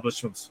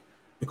establishment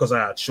because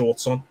I had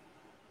shorts on.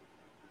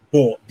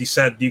 But they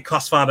said you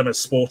classified them as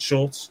sports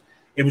shorts.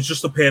 It was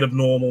just a pair of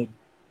normal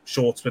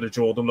shorts with a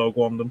Jordan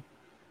logo on them.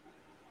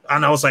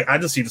 And I was like, I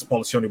didn't see this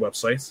policy on your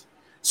website.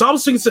 So I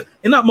was thinking,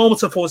 in that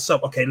moment, I thought to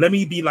myself, okay, let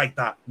me be like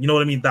that. You know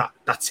what I mean? That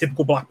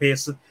typical black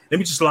person. Let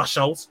me just lash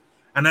out.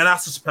 And then I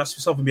have to suppress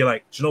myself and be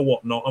like, do you know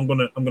what? No, I'm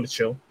gonna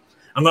chill.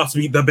 I'm gonna have to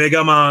be the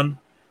bigger man.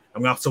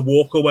 I'm gonna have to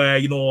walk away,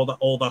 you know,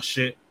 all that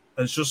shit.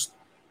 And it's just,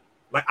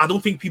 like, I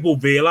don't think people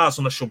realize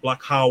on the show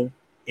Black how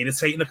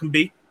irritating it can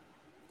be.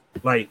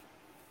 Like,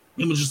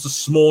 even just the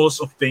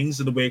smallest of things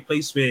in the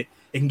workplace where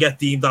it can get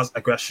deemed as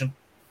aggression.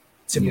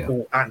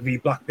 Typical angry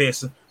black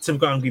person,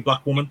 typical angry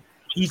black woman.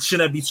 Each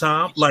and every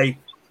time, like,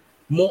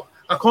 more.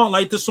 I can't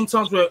like this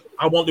sometimes where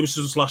I want Lewis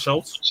to slash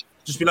out.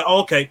 Just be like,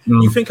 oh, okay,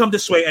 you think I'm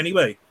this way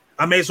anyway?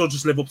 I may as well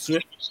just live up to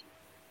it.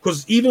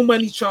 Because even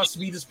when he tries to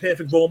be this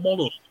perfect role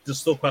model, there's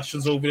still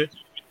questions over it.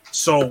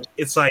 So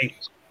it's like,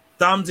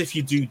 damned if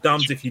you do,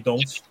 damned if you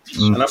don't.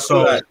 And I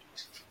feel like,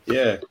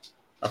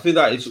 I feel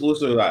like it's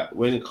also like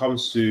when it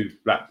comes to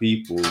black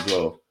people as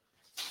well,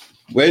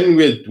 when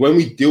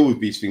we deal with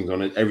these things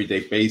on an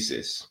everyday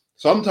basis,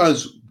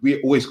 sometimes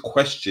we're always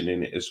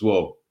questioning it as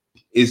well.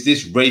 Is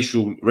this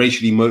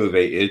racially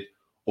motivated,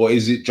 or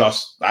is it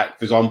just, like,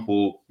 for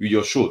example, with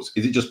your shorts,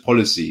 is it just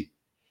policy?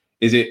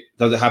 Does it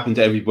happen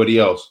to everybody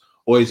else,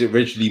 or is it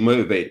racially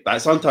motivated?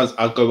 Like, sometimes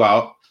I go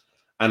out.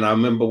 And I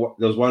remember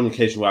there was one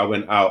occasion where I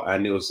went out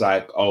and it was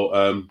like,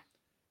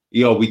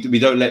 we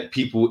don't let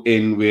people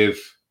in with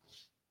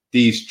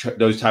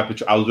those type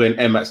of. I was wearing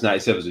Air Max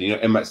 97s,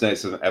 and Air Max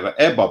 97 have an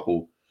air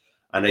bubble,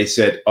 and they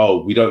said,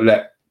 we don't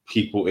let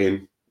people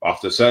in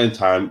after a certain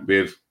time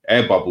with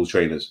air bubble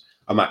trainers.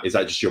 I'm like, is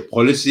that just your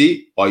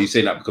policy, or are you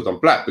saying that because I'm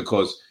black?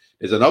 Because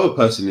there's another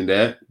person in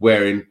there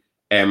wearing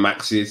Air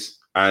Maxes,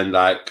 and,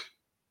 like,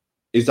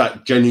 is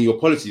that generally your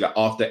policy that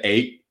after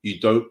 8 you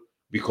don't?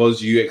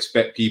 Because you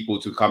expect people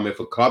to come in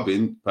for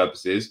clubbing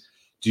purposes,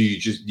 do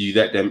you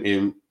let them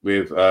in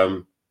with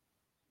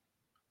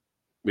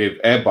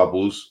air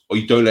bubbles, or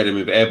you don't let them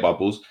in with air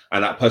bubbles,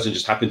 and that person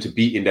just happened to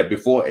be in there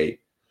before 8?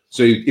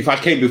 So if I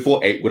came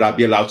before 8, would I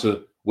be allowed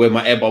to wear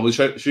my air bubble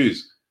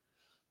shoes?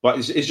 But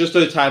it's just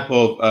a type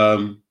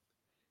of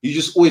you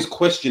just always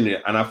question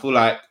it, and I feel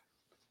like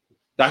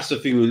that's the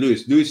thing with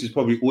Lewis. Lewis is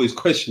probably always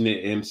questioning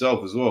it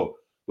himself as well.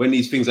 When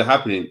these things are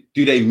happening,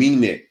 do they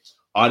mean it?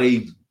 Are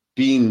they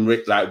being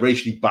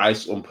racially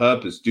biased on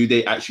purpose? Do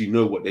they actually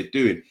know what they're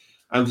doing?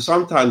 And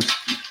sometimes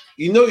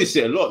you notice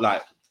it a lot,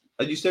 like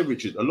as you said,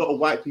 Richard, a lot of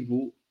white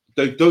people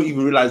don't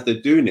even realize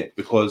they're doing it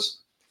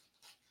because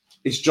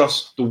it's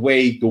just the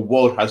way the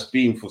world has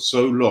been for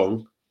so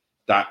long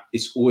that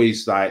it's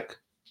always like,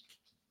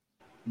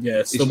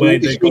 it's the way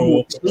they grow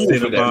up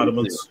in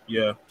environments.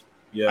 Yeah.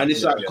 And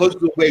it's like, because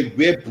of the way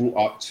we're brought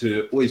up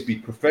to always be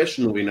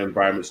professional in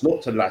environments,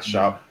 not to lash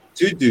out,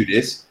 to do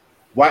this,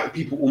 white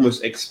people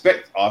almost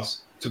expect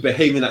us to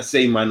behave in that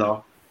same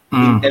manner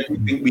in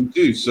everything we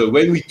do. So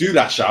when we do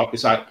lash out,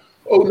 it's like,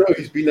 oh no,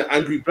 he's been an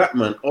angry black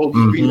man. Oh,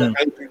 he's been an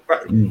angry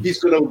black man. He's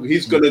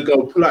gonna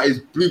go pull out his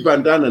blue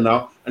bandana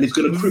now and he's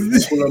gonna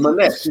cripple on my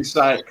neck. It's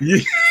like,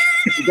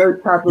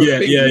 Those type of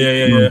things.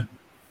 Yeah.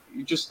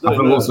 You just I don't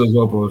think know. also as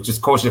well, bro,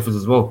 just culture difference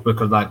as well,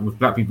 because like with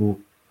black people,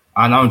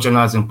 and I'm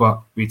generalizing,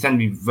 but we tend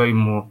to be very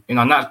more in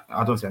our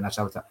I don't say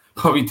natural habitat,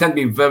 but we tend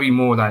to be very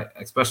more like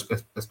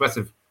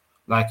expressive.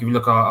 Like if you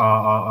look at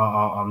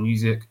our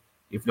music,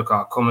 if you look at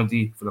our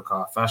comedy, if you look at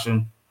our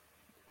fashion,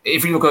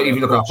 if you look at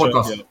our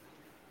podcast,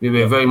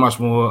 we're very much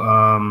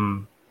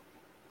more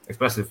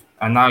expressive.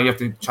 And now you have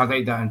to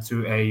translate that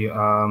into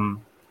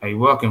a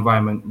work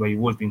environment where you've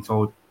always been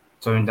told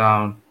tone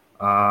down,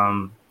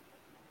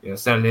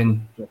 settle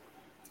in.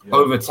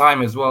 Over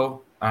time as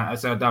well,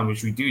 settle down,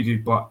 which we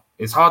do, but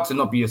it's hard to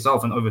not be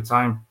yourself. And over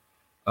time,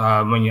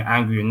 when you're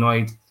angry,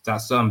 annoyed, that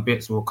certain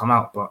bits will come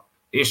out. But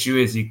the issue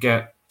is you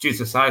get, due to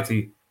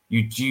society,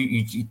 you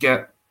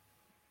get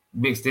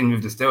mixed in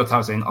with the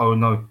stereotype saying, oh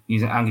no,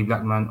 he's an angry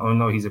black man. Oh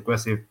no, he's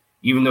aggressive.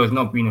 Even though it's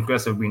not being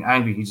aggressive, being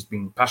angry, he's just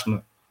being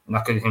passionate. And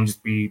that could him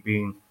just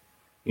being,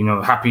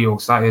 happy or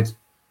excited.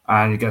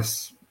 And it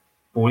gets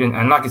bored in.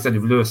 And like I said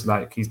with Lewis,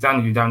 like he's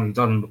down, he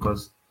doesn't,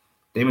 because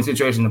there been a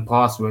situation in the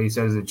past where he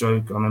says a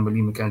joke. I remember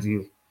Lee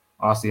McKenzie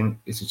asked him,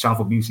 it's a channel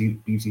for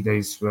BBC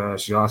Days, where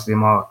she asked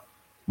him,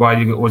 why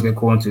do you always get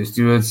called into the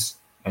stewards?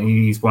 And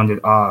he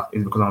responded,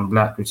 it's because I'm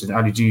black, which is an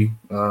Ali G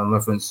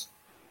reference.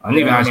 I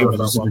remember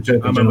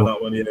that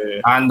one,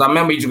 yeah. And I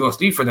remember he just got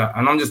Steve for that.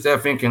 And I'm just there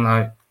thinking,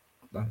 like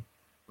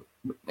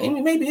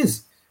maybe it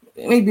is.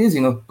 Maybe it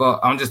is,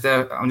 but I'm just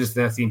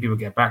there seeing people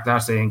get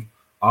backlash saying,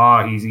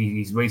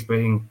 he's race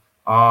baiting,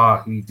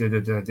 he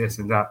did this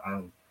and that.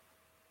 And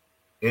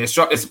it's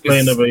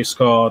playing the race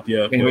card,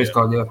 yeah. Playing the race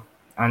card, yeah.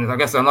 And I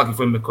guess I'm lucky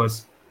for him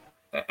because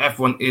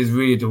F1 is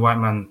really the white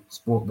man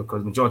sport,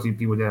 because majority of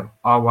people there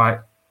are white,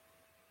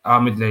 are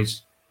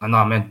middle-aged, and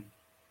are men.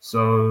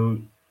 So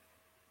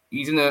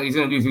he's in a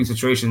losing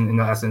situation in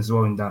that essence as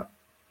well, in that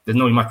there's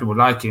not much people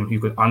like him who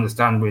could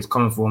understand where he's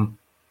coming from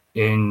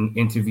in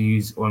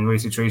interviews or in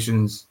race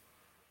situations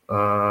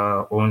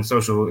or in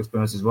social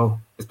experience as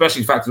well.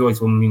 Especially the fact that he's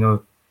from,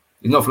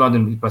 he's not from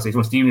London per se, he's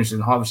from Stevenage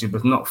and Hertfordshire,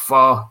 but not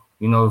far,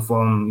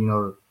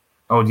 from,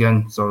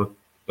 LDN. So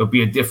it'll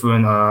be a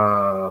different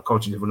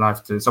culture, different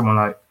life to someone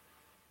like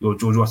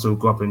George Russell who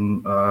grew up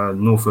in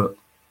Norfolk,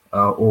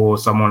 or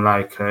someone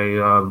like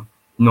a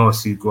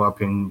Norris who grew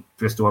up in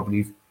Bristol, I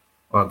believe,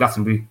 or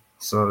Glastonbury.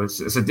 So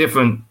it's a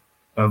different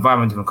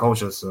environment, different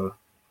culture. So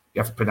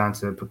you have to put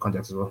that into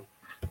context as well.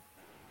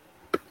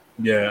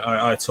 Yeah,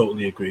 I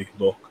totally agree.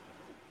 Look,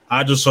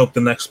 I just hope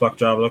the next black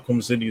driver that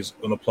comes in is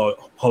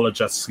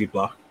unapologetically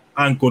black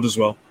and good as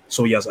well,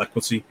 so he has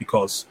equity,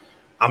 because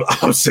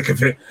I'm sick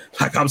of it.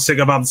 Like, I'm sick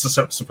of having to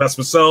suppress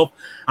myself.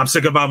 I'm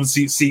sick of having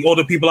to see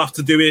other people have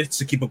to do it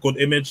to keep a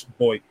good image.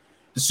 Boy,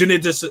 the sooner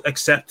they just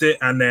accept it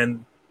and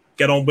then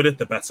get on with it,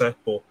 the better.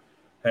 But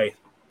hey,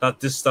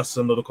 that's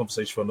another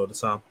conversation for another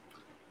time.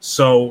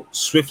 So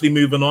swiftly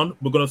moving on,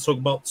 we're going to talk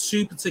about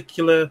two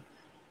particular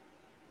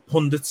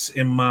pundits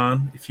in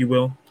man, if you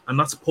will, and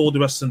that's Paul di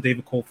Resta and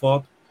David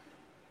Coulthard.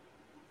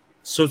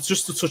 So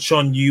just to touch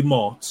on you,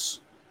 Mart,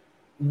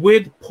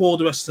 with Paul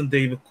di Resta and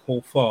David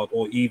Coulthard,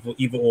 or either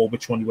or,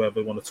 which one you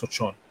ever want to touch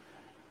on,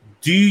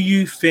 do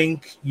you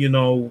think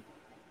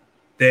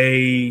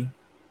they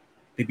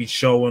be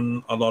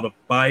showing a lot of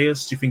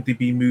bias? Do you think they'd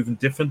be moving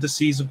different this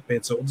season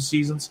compared to other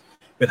seasons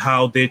with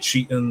how they're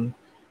treating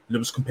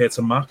Lewis compared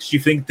to Max? Do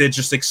you think they're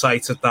just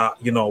excited that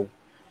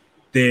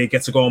they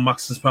get to go on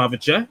Max's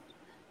private jet?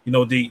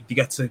 They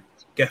get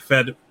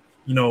fed,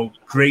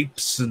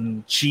 grapes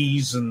and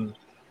cheese and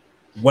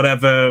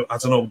whatever, I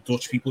don't know,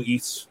 Dutch people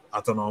eat. I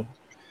don't know.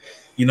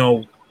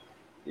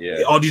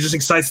 Yeah. Are you just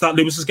excited that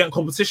Lewis is getting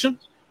competition?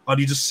 Are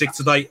you just sick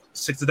to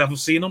death of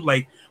seeing them?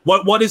 Like,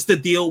 what is the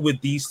deal with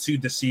these two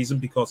this season?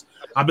 Because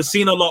I've been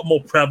seeing a lot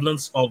more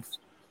prevalence of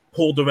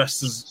Paul di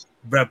Resta's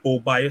Red Bull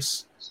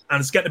bias,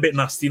 and it's getting a bit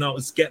nasty now.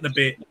 It's getting a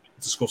bit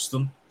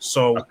disgusting.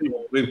 So,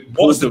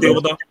 what's the deal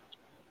with that?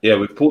 Yeah,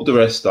 with Paul di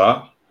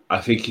Resta, I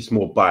think it's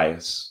more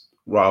bias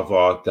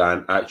rather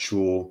than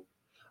actual.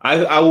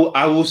 I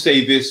will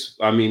say this.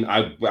 I mean,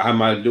 I had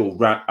my little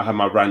rant. I had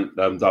my rant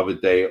the other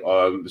day,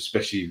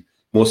 especially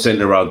more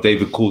centered around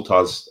David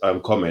Coulthard's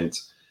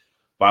comments.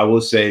 But I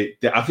will say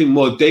that I think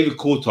more David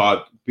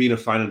Coulthard, being a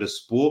fan of the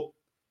sport,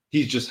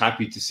 he's just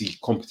happy to see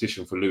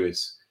competition for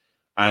Lewis,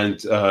 and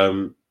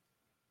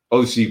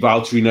obviously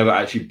Valtteri never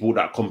actually brought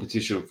that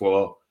competition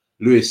for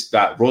Lewis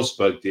that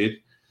Rosberg did.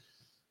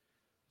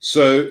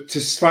 So to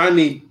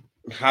finally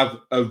have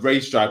a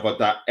race driver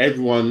that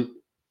everyone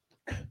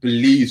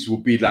believes will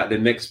be like the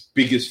next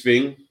biggest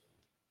thing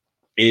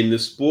in the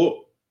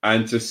sport,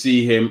 and to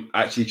see him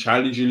actually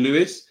challenging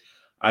Lewis,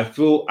 I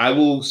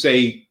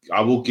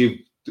will give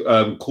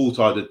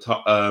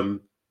Coulthard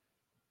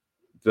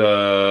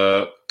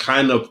the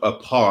kind of a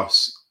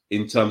pass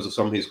in terms of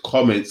some of his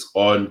comments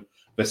on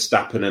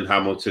Verstappen and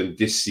Hamilton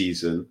this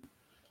season.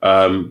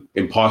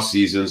 In past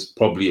seasons,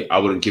 probably I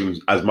wouldn't give him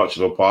as much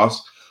of a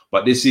pass.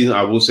 But this season,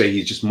 I will say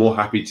he's just more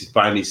happy to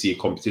finally see a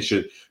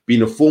competition.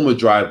 Being a former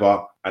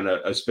driver and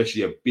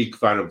especially a big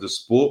fan of the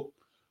sport,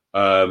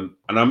 and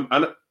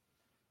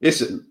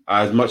listen,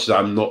 as much as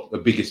I'm not the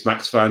biggest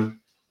Max fan,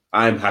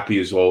 I'm happy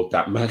as well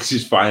that Max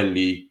is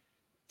finally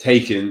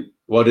taking.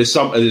 Well, there's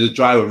a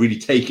driver really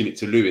taking it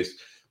to Lewis,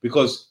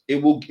 because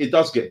it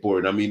does get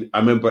boring. I mean, I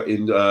remember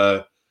in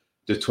the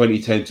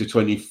 2010 to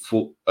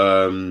 24,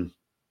 not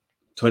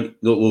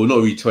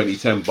really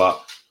 2010,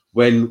 but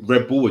when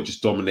Red Bull were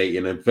just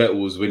dominating and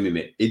Vettel was winning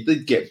it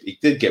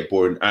did get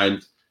boring.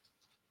 And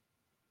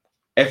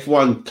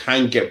F1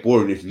 can get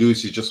boring if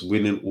Lewis is just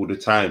winning all the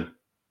time.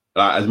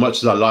 Like, as much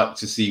as I like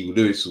to see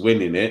Lewis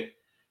winning it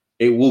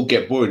will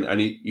get boring.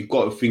 And you've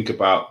got to think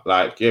about,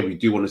 like, yeah, we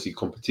do want to see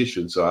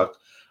competition. So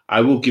I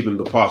will give him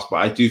the pass, but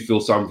I do feel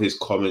some of his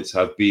comments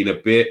have been a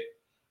bit,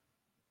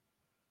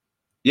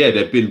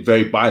 they've been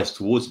very biased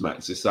towards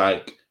Max. It's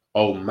like,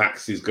 oh,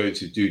 Max is going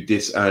to do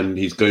this and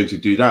he's going to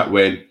do that,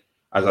 when,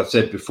 as I've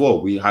said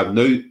before, we have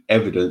no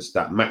evidence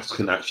that Max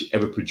can actually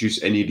ever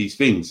produce any of these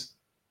things.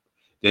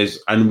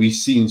 And we've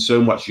seen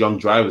so much young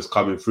drivers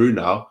coming through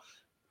now,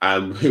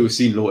 and we've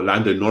seen what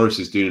Lando Norris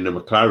is doing in a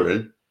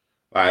McLaren.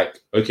 Like,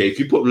 okay, if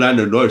you put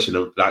Lando Norris in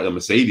a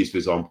Mercedes, for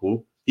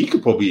example, he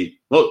could probably,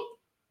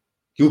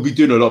 he'll be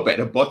doing a lot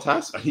better than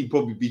Bottas, and he'd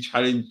probably be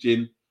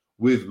challenging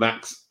with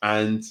Max.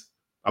 And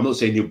I'm not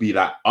saying he'll be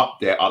like up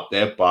there,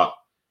 but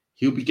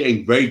he'll be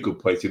getting very good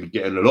points. He'll be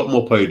getting a lot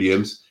more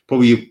podiums.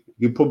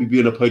 He'll probably be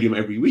on a podium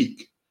every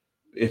week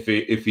if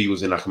he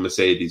was in like a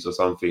Mercedes or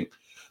something.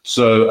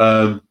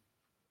 So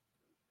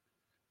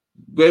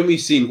when we've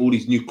seen all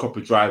these new crop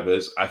of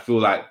drivers, I feel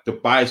like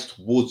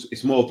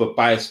it's more of a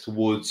bias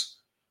towards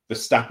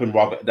Verstappen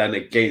rather than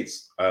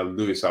against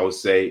Lewis, I would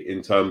say,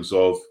 in terms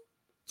of,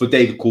 for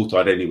David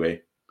Coulthard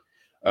anyway.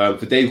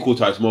 For David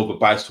Coulthard, it's more of a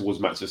bias towards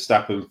Max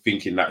Verstappen,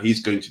 thinking that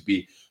he's going to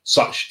be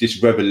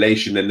this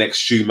revelation, the next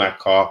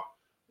Schumacher,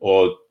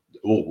 or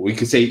we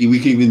can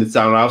even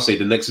sound, I'll say,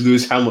 the next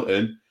Lewis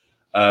Hamilton,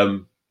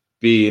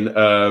 being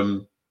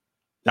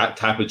that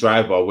type of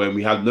driver, when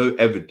we have no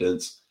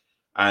evidence.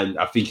 And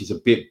I think it's a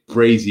bit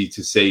brazy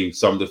to say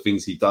some of the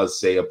things he does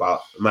say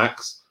about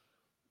Max.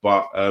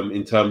 But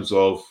in terms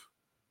of,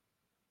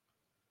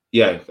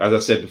 as I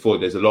said before,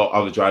 there's a lot of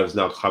other drivers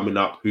now coming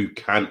up who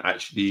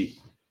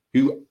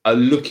are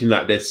looking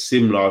at their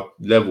similar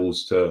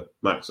levels to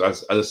Max.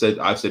 As I said,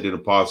 I've said in the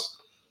past,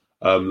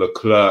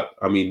 Leclerc,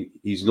 I mean,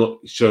 he's not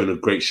showing a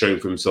great showing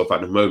for himself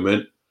at the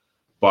moment,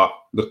 but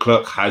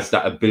Leclerc has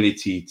that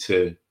ability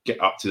to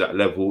get up to that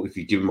level if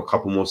you give him a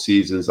couple more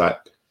seasons. Like,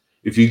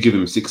 if you give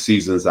him 6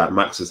 seasons that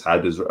Max has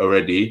had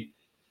already,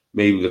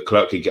 maybe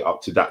Leclerc could get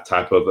up to that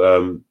type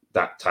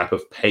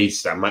of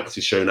pace that Max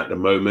is showing at the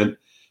moment.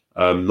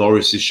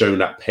 Norris is showing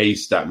that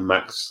pace that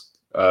Max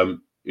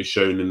is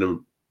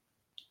showing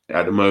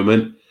at the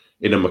moment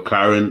in a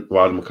McLaren,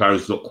 while the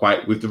McLaren's not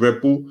quite with the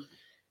Red Bull.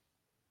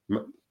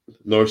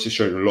 Norris is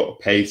showing a lot of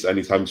pace and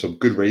he's having some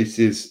good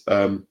races.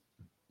 And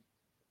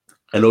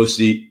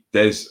obviously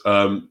there's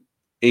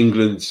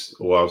England's,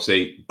 or I'll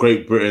say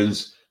Great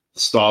Britain's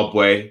star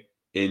boy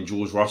in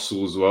George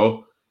Russell as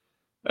well.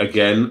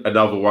 Again,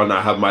 another one I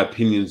have my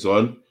opinions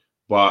on,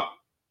 but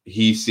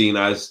he's seen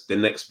as the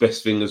next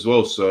best thing as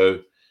well.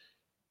 So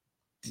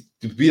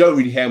we don't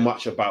really hear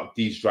much about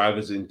these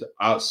drivers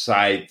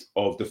outside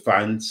of the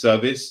fan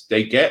service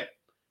they get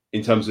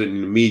in terms of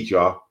in the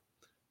media,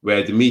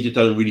 where the media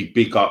doesn't really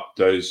big up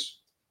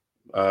those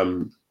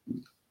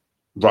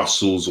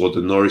Russells or the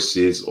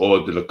Norrises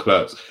or the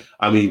Leclercs.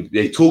 I mean,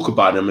 they talk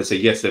about them and say,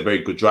 yes, they're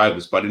very good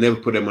drivers, but they never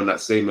put them on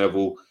that same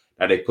level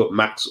that they put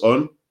Max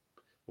on,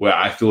 where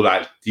I feel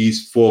like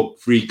these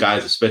three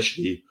guys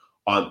especially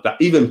aren't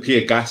that, even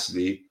Pierre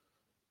Gasly,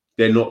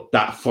 they're not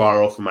that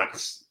far off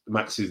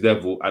Max's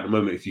level at the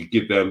moment if you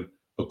give them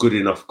a good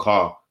enough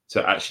car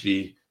to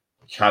actually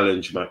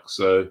challenge Max.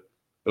 So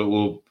it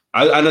will,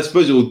 and I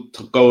suppose it will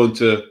go on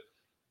to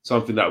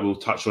something that we'll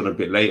touch on a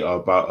bit later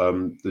about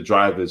the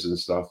drivers and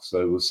stuff.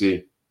 So we'll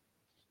see.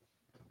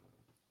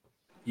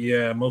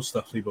 Yeah, most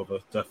definitely, brother.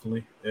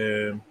 Definitely.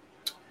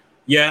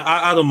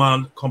 I don't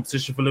mind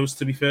competition for Lewis,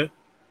 to be fair.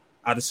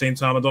 At the same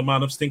time, I don't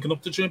mind him stinking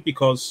up the gym,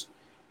 because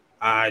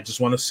I just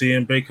want to see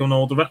him break on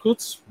all the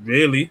records.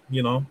 Really,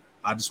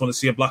 I just want to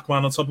see a black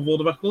man on top of all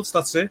the records.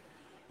 That's it.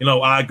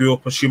 I grew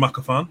up a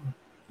Schumacher fan.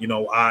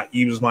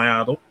 He was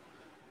my idol.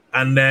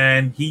 And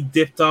then he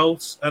dipped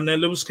out, and then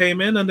Lewis came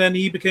in, and then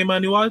he became my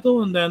new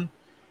idol. And then,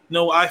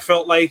 I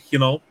felt like,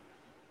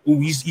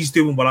 he's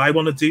doing what I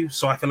want to do.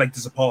 So I feel like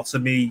there's a part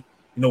of me,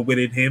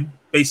 within him,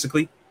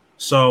 basically.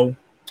 So,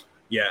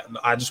 yeah,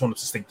 I just wanted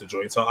to stink the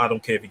joint. So I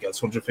don't care if he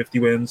gets 150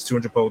 wins,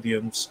 200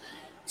 podiums,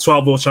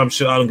 12 World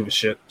Championship. I don't give a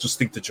shit. Just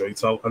stink the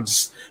joint out and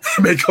just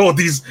make all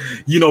these,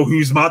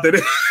 who's mad at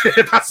it.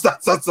 that's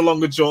the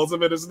long and short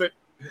of it, isn't it?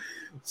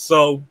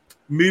 So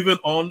moving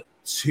on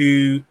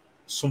to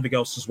something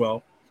else as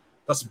well.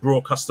 That's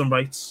broadcasting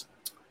rights.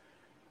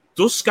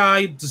 Does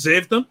Sky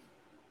deserve them?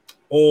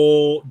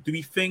 Or do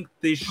we think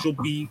there should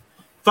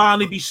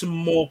finally be some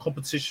more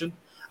competition?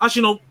 As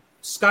you know,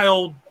 Sky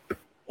hold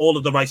all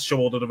of the rights, show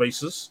all of the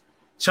races.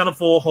 Channel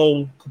 4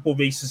 hold a couple of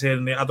races here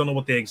and there. I don't know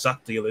what the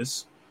exact deal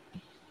is.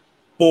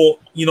 But,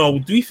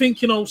 do you think,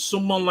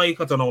 someone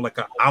like, I don't know, like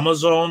an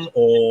Amazon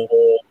or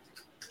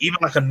even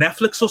like a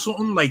Netflix or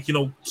something, like, you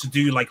know, to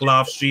do like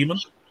live streaming,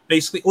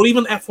 basically, or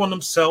even F1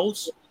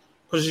 themselves,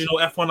 because, you know,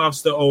 F1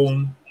 has their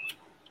own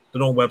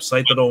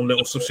website, their own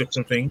little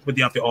subscription thing, where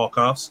they have the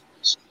archives.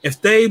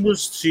 If they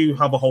was to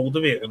have a hold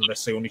of it and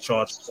let's say only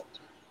charge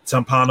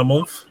 £10 a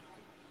month,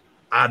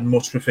 I'd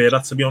much prefer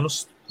that, to be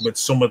honest, with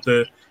some of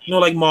the, you know,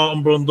 like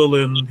Martin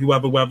Brundle and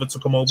whoever to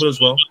come over as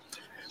well.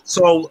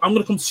 So I'm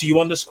going to come to you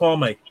on this,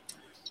 Kwame.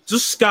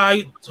 Does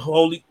Sky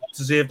wholly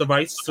deserve the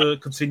rights to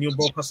continue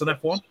broadcasting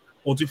F1,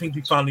 or do you think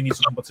we finally need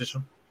some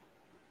competition?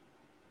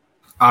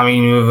 I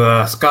mean,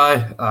 with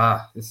Sky,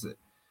 I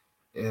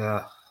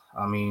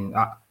mean,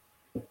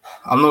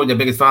 I'm not the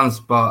biggest fans,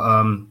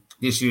 but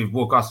the issue with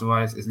broadcasting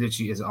rights is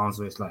literally an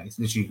answer. It's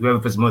literally whoever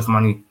puts the most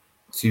money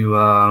to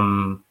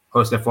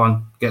host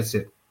F1 gets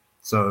it.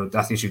 So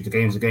that's the issue. The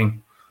game's a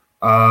game.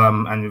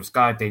 And with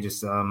Sky, they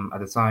just at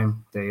the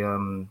time they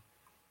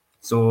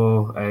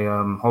saw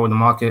a hole in the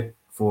market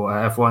for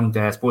F1.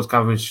 Their sports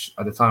coverage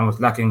at the time was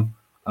lacking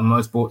on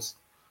most sports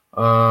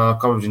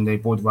coverage, and they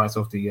bought the rights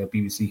off the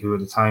BBC, who at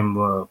the time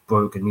were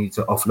broke and needed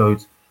to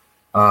offload.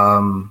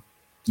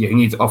 He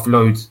needed to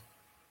offload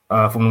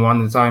Formula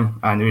One at the time,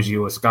 and originally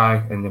it was Sky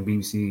and then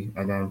BBC,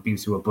 and then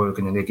BBC were broke,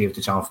 and then they gave it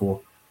to Channel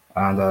 4.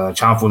 And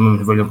Channel 4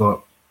 have only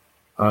got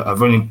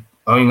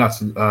only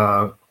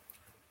got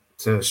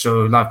to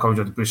show live coverage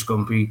of the British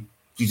Grand Prix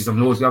due to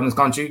some laws we have in this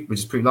country, which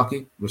is pretty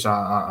lucky. Which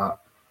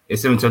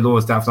it's similar to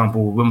laws that, for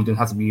example, Wimbledon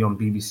has to be on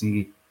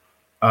BBC,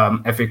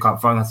 FA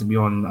Cup final has to be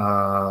on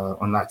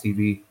live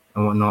TV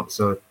and whatnot.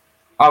 So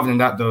other than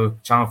that, though,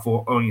 Channel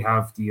 4 only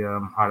have the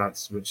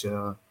highlights, which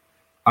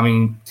I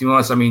mean, to be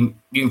honest, I mean,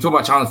 you can talk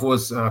about Channel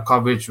 4's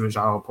coverage, which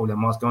I'll probably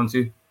mask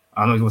onto.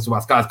 I know he wants to talk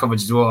about Sky's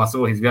coverage as well. I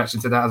saw his reaction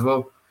to that as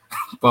well.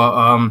 But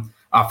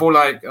I feel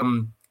like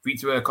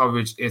free-to-air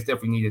coverage is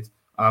definitely needed.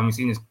 We've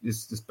seen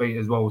this debate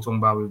as well. We're talking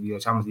about with the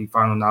Champions League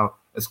final now,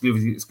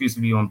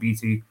 exclusively on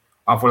BT.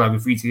 I feel like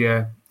with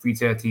free-to-air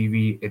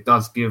TV, it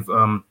does give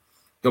the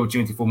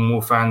opportunity for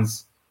more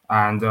fans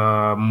and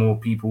more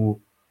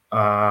people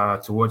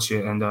to watch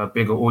it, and a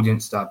bigger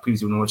audience that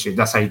previously wouldn't watch it.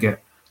 That's how you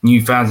get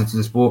new fans into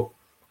the sport.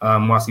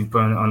 Whilst you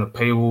put it on a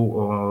paywall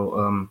or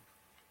on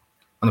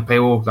a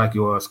paywall, like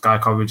your Sky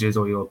coverages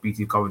or your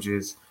BT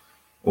coverages,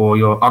 or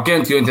I'll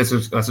get into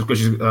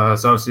subscription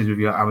services with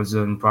your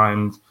Amazon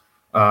Prime,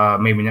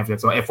 maybe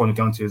Netflix or F1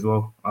 account as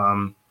well.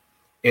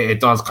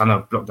 It does kind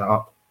of block that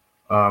up.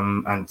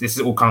 And this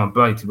is all kind of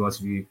blurry, to be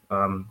honest with you,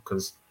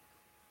 because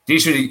the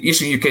issue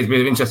UK is a bit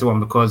of an interesting one,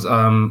 because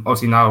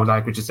obviously now,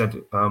 like Richard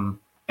said,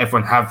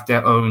 F1 have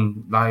their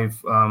own live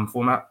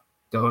format.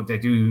 They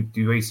do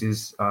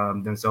races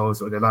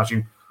themselves, or their live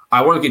stream.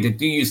 I want to get they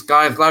do use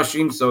Sky's live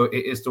stream, so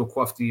it is still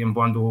Crofty and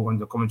Bundle on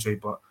the commentary,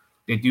 but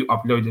they do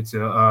upload it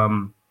to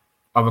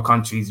other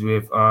countries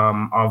with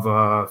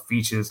other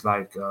features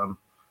like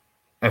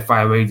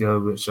F5 Radio,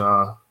 which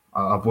our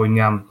boy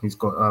Nyam, he's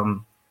got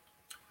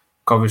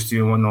coverage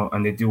too and whatnot,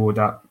 and they do all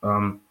that.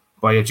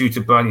 But yeah, due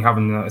to Bernie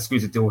having an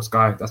exclusive deal with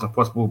Sky, that's not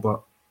possible.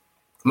 But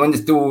when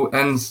this deal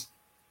ends,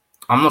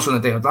 I'm not sure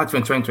on the date. I'd like to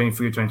in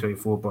 2023 or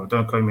 2024, but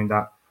don't quote me in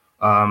that.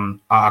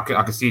 I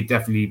can see it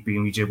definitely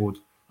being rejiggled.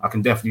 I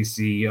can definitely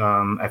see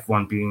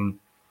F1 being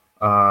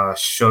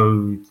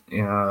showed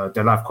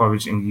their live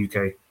coverage in the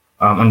UK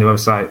on the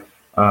website.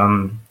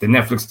 The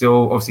Netflix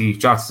deal, obviously,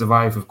 Drive to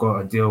Survive have got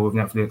a deal with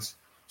Netflix.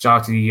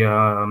 Shout out to the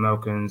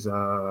Americans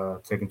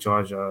taking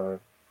charge,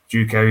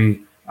 Drew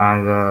Carey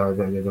and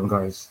the young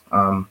guys.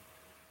 And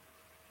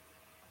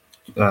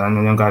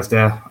the young guys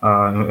there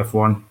in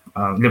F1.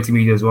 Liberty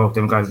Media as well,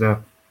 them guys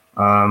there.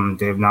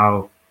 They've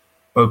now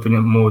opened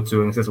it more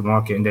to an accessible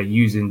market, and they're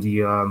using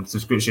the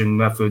subscription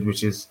method,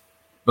 which is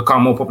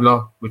become more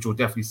popular, which we'll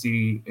definitely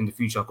see in the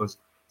future, because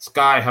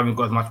Sky haven't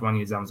got as much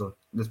money as Amazon.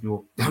 Let's be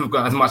real. They haven't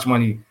got as much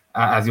money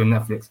as your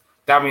Netflix.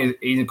 That means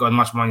it hasn't got as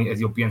much money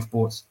as your BN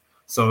Sports.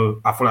 So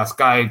I feel like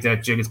Sky, their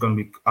jig is going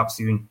to be up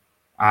soon.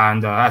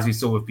 And as we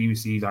saw with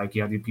BBC, like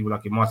you had people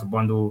like Martin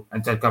Bundle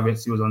and Ted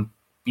Kravitz, who was on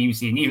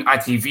BBC, and even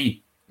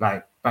ITV,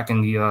 like back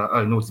in the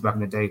early noughties, back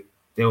in the day,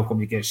 they will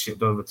probably get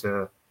shipped over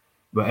to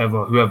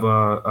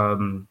whoever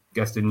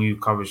gets the new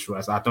coverage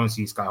rights. I don't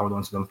see Sky hold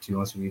on to them, to be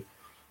honest with you.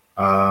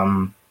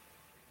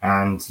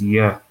 And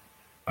yeah,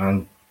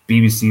 and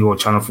BBC or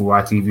Channel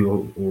 4 ITV or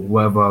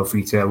whatever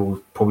free tier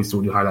will probably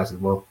still do highlights as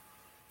well,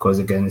 because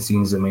again, it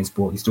seems the main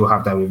sport. You still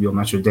have that with your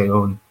Match of the Day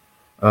on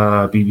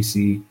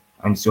BBC,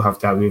 and you still have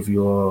that with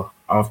your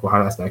after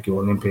highlights like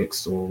your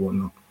Olympics or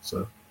whatnot.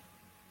 So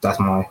that's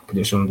my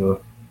prediction.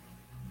 The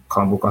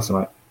can't broadcast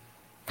right.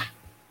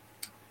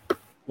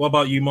 What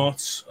about you,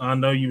 Mort? I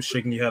know you were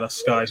shaking your head at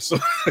Sky, so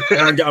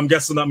I'm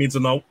guessing that means a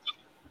no.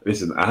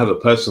 Listen, I have a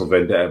personal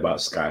vendetta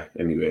about Sky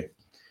anyway.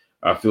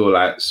 I feel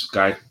like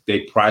Sky,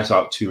 they price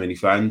out too many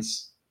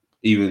fans.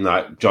 Even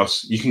like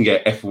just, you can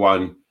get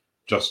F1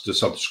 just the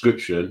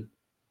subscription,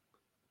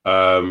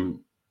 and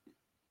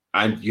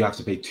you have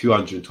to pay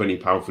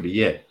 £220 for the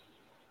year.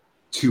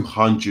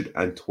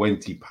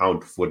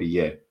 £220 for the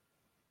year.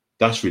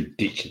 That's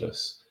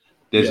ridiculous.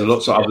 There's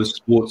lots of other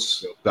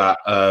sports that,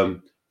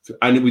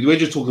 and we're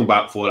just talking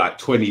about for like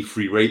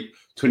 23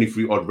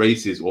 23 odd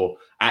races or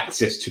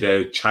access to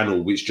their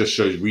channel, which just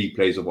shows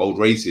replays of old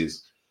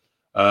races.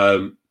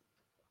 And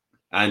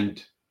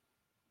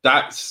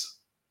that's,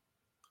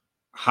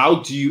 how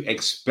do you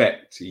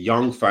expect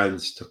young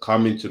fans to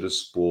come into the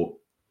sport,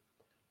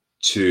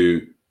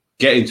 to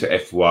get into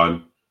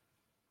F1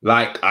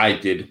 like I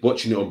did,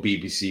 watching it on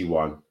BBC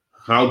One?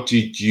 How do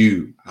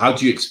you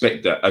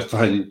expect that a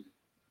fan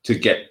to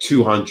get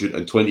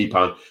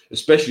 £220,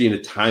 especially in the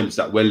times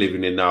that we're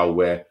living in now,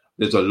 where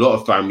there's a lot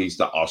of families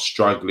that are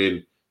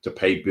struggling to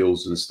pay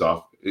bills and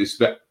stuff,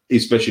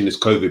 especially in this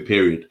COVID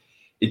period?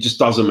 It just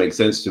doesn't make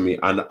sense to me.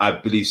 And I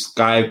believe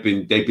Sky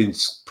they've been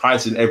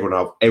pricing everyone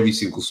out of every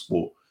single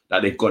sport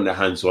that they've gotten their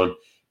hands on.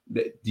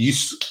 You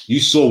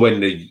saw when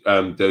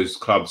those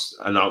clubs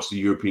announced the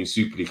European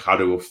Super League, how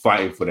they were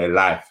fighting for their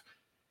life.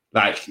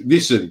 Like,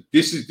 listen,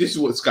 this is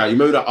what Sky. You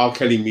remember that R.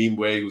 Kelly meme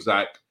where he was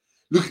like,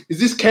 "Look, is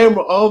this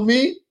camera on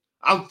me?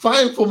 I'm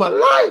fighting for my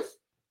life."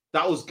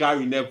 That was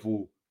Gary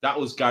Neville.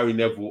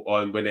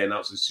 On when they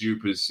announced the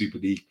Super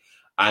League,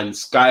 and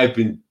Sky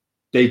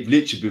they've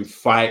literally been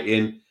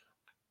fighting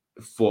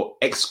for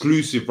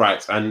exclusive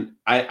rights, and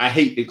I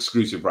hate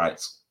exclusive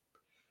rights.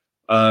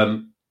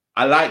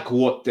 I like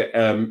what the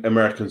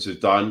Americans have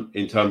done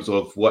in terms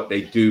of what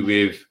they do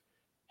with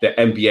the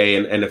NBA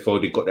and NFL.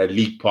 They've got their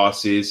league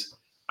passes,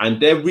 and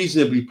they're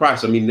reasonably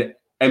priced. I mean, the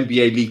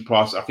NBA league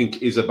pass, I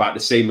think, is about the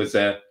same as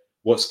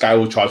what Sky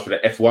will charge for the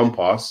F1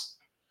 pass,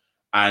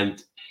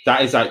 and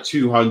that is like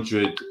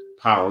 £200.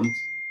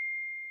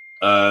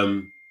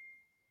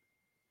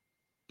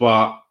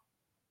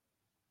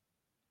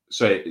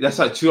 That's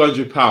like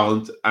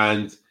 £200,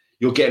 and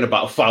you're getting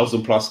about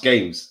 1,000+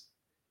 games,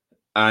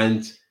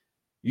 and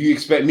you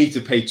expect me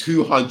to pay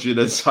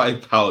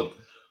 £200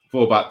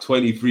 for about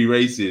 23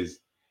 races?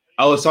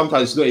 Or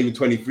sometimes it's not even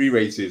 23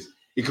 races;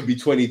 it could be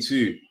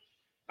 22,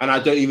 and I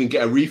don't even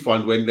get a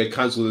refund when they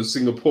cancel the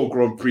Singapore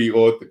Grand Prix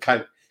or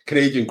the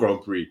Canadian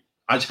Grand Prix.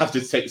 I just have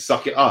to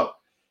suck it up.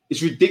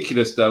 It's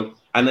ridiculous, though,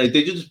 and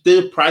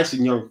they're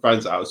pricing young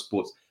fans out of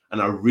sports,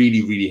 and I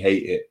really, really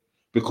hate it,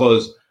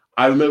 because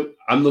I remember,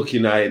 I'm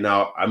looking at it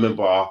now, I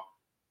remember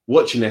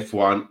watching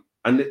F1,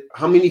 and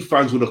how many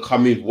fans would have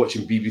come in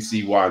watching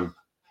BBC One,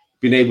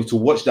 been able to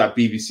watch that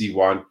BBC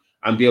One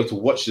and be able to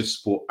watch the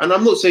sport. And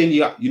I'm not saying,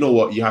 you know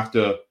what, you have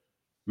to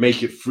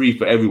make it free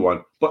for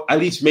everyone, but at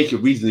least make it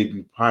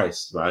reasonably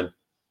priced, man.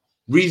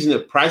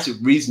 Price it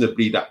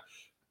reasonably that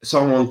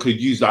someone could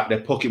use like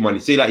their pocket money.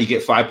 Say like you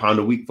get £5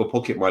 a week for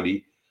pocket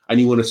money and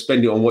you want to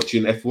spend it on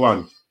watching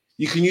F1.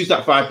 You can use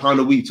that £5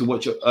 a week to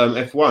watch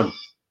F1.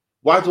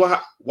 Why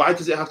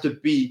does it have to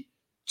be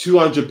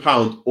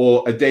 £200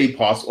 or a day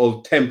pass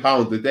or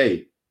 £10 a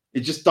day?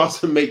 It just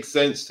doesn't make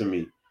sense to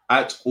me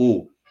at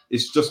all.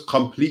 It's just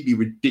completely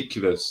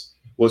ridiculous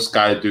what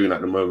Sky are doing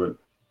at the moment.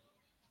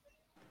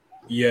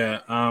 Yeah,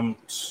 I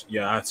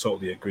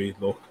totally agree.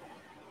 Look,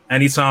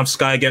 anytime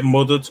Sky get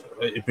muddled,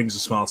 it brings a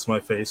smile to my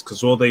face,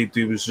 because all they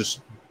do is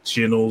just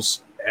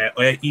channels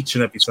each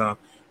and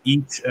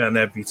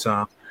every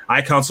time.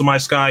 I cancelled my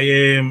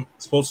Sky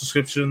sports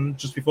subscription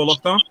just before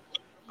lockdown,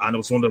 and it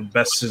was one of the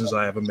best decisions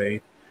I ever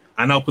made.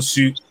 I now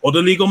pursue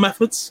other legal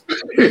methods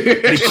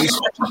to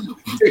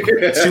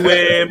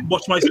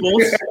watch my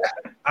sports,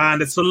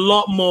 and it's a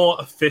lot more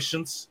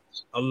efficient.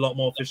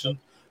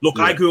 Look,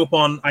 yeah. I grew up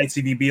on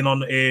ITV, being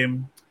on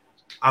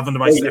having the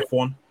rights to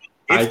F1.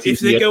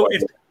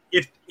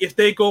 If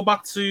they go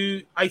back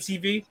to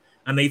ITV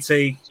and they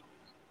take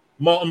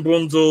Martin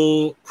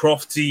Brundle,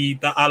 Crofty,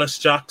 that Alice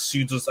Jacks,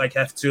 who does like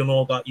F2 and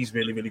all that, he's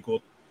really, really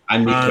good.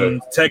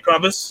 And Ted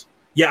Kravitz,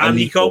 and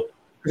Nico,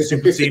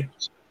 super team.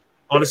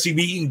 Honestly,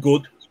 we eating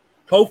good.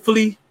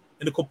 Hopefully,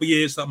 in a couple of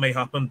years that may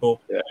happen, but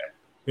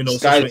you know,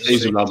 Sky's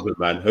days are numbered,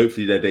 man.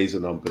 Hopefully, their days are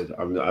numbered.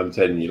 I'm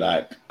telling you,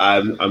 like,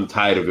 I'm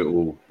tired of it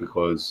all,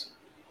 because,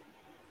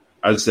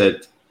 as I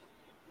said,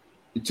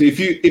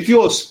 if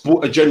you're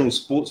a general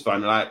sports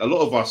fan, like a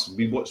lot of us,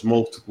 we watch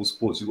multiple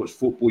sports. You watch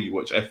football, you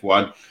watch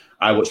F1.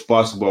 I watch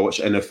basketball, I watch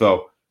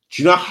NFL.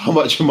 Do you know how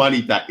much money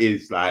that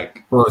is?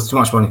 Like, well, it's too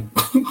much money.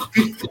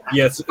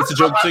 Yeah, it's a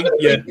joke thing.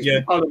 Yeah.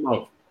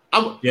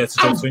 It's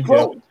a joke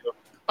thing.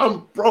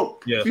 I'm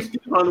broke. Yeah.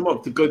 £50 a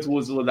month to go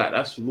towards all that.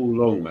 That's all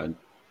long, man.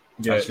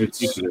 Yeah, that's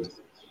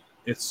ridiculous.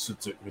 It's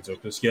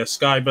ridiculous. Yeah,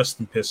 Sky, best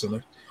in piss, isn't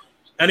it?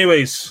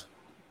 Anyways,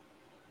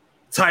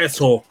 tire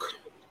talk.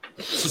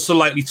 Just to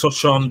lightly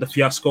touch on the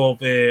fiasco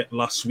of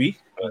last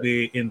week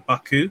in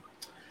Baku.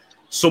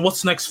 So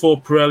what's next for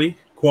Pirelli,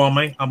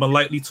 Kwame? I'm going to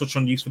lightly touch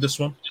on you for this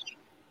one.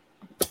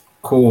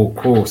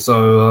 Cool.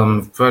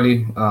 So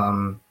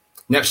Pirelli,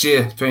 next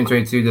year,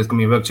 2022, there's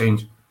going to be a work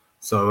change.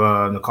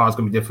 So the car's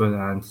going to be different,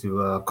 and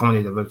to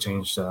accommodate the work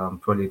change,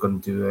 probably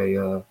going to do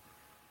a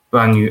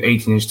brand new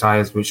 18-inch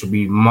tires, which will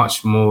be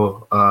much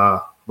more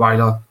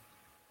wider.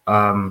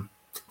 The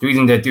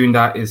reason they're doing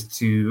that is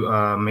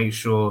to make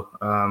sure,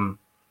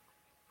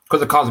 because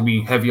the cars will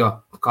be heavier,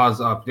 the cars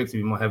are predicted to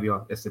be more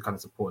heavier, is to kind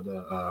of support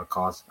the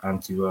cars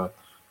and to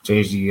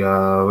change the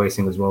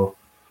racing as well.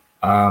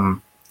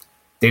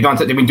 They've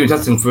been doing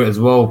testing for it as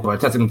well,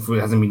 but testing for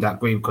it hasn't been that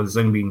great, because it's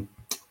only been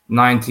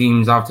 9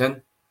 teams out of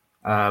 10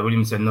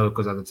 Williams said no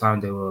because at the time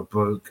they were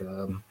broke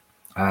and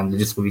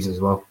logistical reasons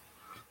as well.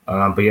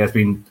 But yeah, it's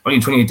been only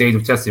 28 days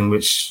of testing,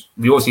 which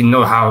we also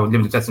know how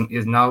limited testing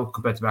is now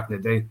compared to back in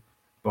the day.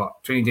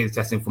 But 20 days of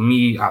testing for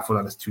me, I feel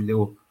like that's too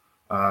little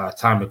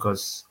time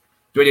because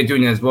the way they're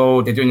doing it as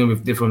well, they're doing it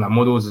with different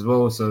models as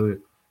well. So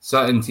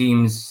certain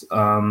teams,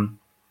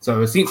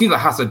 so it seems like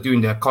Haas are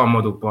doing their car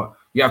model, but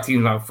you have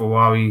teams like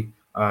Ferrari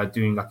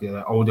doing like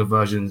the older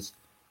versions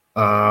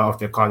of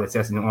their car they're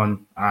testing it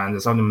on,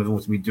 and some of them have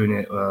also been doing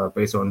it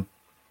based on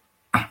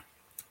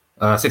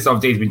 6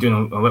 days been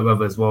doing it on wet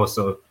weather as well.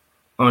 So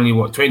only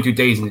 22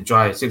 days in the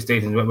dry, 6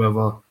 days in the wet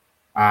weather,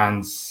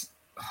 and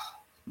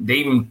they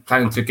even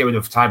planning to get rid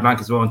of tire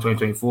blankets as well in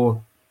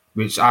 2024,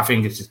 which I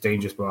think is just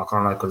dangerous, but I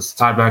can't lie because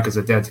tire blankets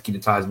are there to keep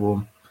the tires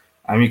warm,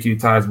 and when you keep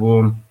the tires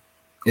warm,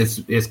 it's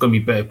going to be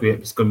better grip,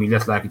 it's going to be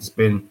less likely to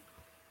spin,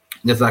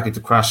 less likely to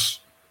crash,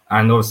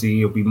 and obviously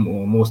it'll be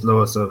more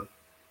slower. So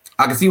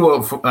I can see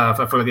what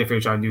Philadelphia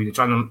are trying to do. They're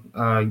trying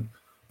to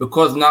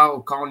because now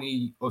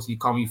currently obviously you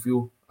can't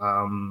refuel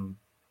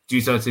due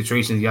to certain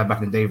situations you had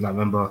back in the day. Like, I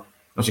remember,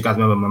 don't you guys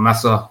remember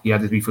Massa? He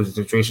had this refuel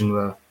situation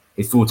where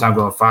his fuel tank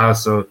got on fire.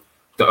 So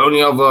the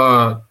only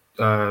other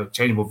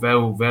changeable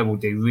variable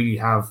they really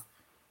have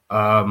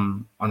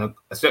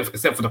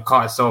except for the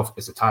car itself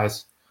is the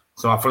tires.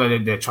 So I feel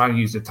like they're trying to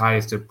use the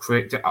tires to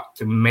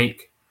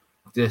make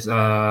this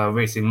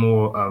racing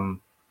more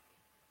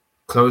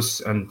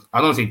close, and I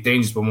don't say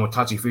dangerous, but more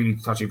touchy-feely,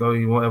 touchy-go,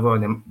 whatever,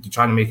 and then they're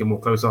trying to make it more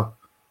closer.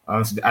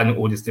 So they're adding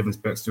all these different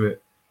specs to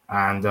it.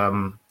 And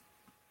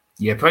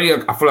yeah,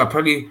 Pirelli, I feel like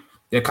Pirelli,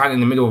 they're kind of in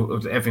the middle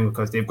of everything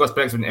because they've got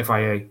specs from the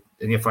FIA,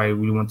 and the FIA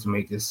really want to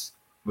make this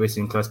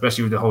racing close,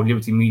 especially with the whole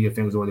Liberty Media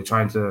thing as well. They're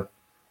trying to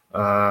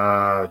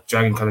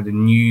drag in kind of the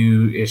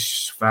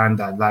new-ish fan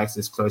that likes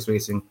this close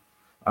racing.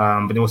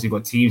 But they also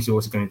got teams who are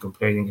also going to be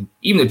complaining. And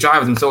even the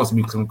drivers themselves have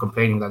been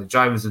complaining that the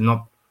drivers have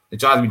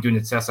been doing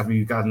the tests. I think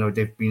you guys know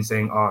they've been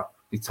saying,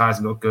 the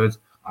tires look good.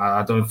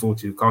 I don't feel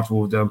too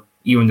comfortable with them.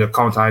 Even the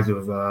current tires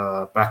with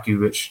Baku,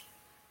 which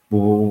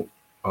we'll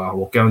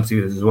get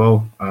into as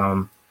well.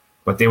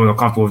 But they were not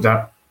comfortable with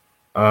that.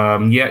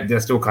 Yeah, they're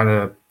still kind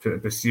of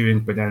pursuing,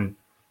 but then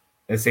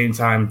at the same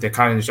time, they're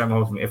kind of distracting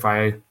off from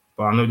FIA.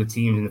 But I know the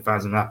teams and the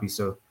fans are happy.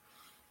 So,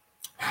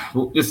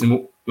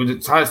 listen, with the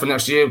tires for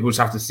next year, we'll just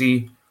have to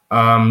see.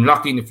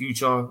 Luckily, in the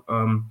future,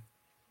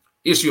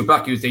 issue with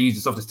Baku is they use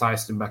the softest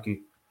tires in Baku.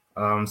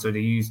 So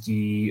they use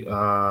the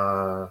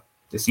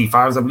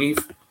C5s, I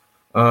believe,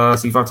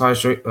 C5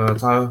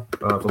 tire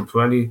from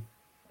Pirelli.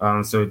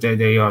 So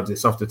they are the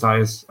softer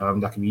tires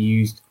that can be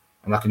used,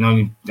 and that's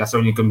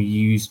only going to be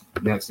used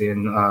next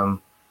in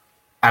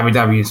Abu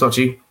Dhabi and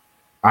Sochi.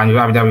 And with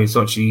Abu Dhabi and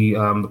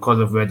Sochi, because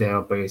of where they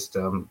are based,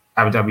 Abu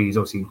Dhabi is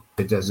obviously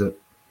the desert,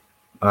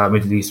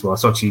 Middle East, while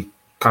Sochi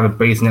kind of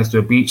based next to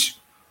a beach,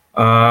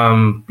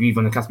 breathe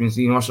on the Caspian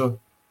Sea in Russia.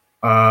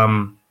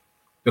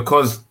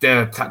 Because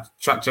their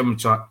track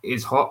temperature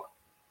is hot,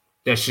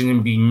 there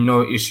shouldn't be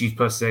no issues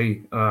per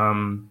se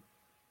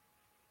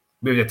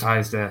with the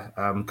tires there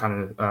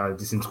kind of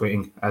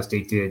disintegrating as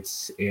they did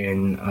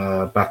in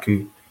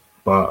Baku.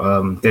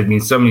 But there's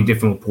been so many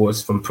different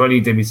reports from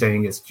Pirelli. They've been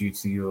saying it's due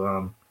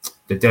to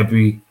the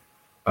debris.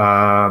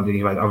 Then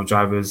you had other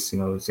drivers,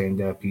 saying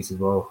their piece as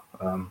well.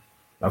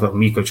 I've got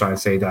Miko trying to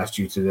say that's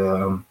due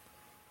to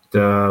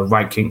the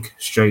right kink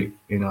straight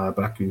in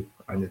Baku,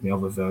 and there's been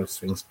other various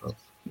things. But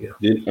yeah,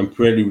 and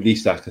Pirelli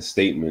released like a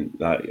statement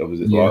that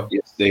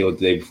yesterday or the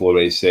day before.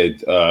 They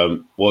said,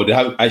 well, they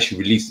haven't actually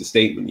released the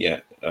statement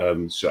yet.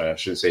 Sorry, I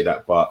shouldn't say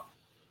that, but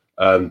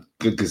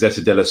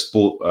Gazzetta dello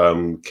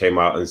Sport came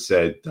out and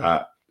said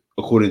that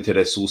according to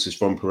their sources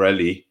from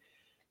Pirelli,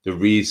 the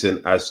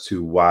reason as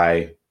to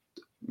why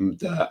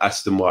the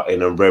Aston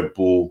Martin and Red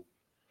Bull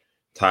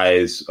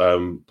tires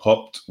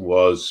popped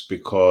was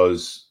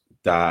because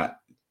that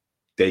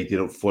they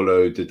didn't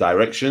follow the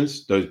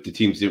directions. The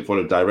teams didn't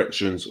follow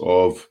directions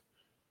of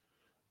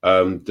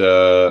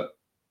Pirelli.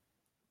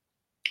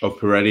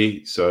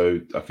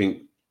 So I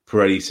think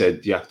Pirelli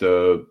said you have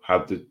to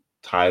have the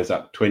tires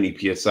at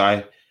 20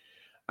 psi,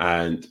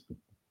 and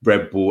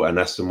Red Bull and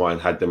Aston Martin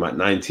had them at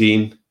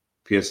 19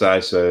 psi.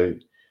 So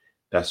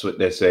that's what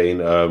they're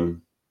saying.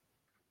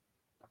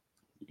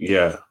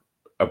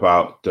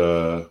 About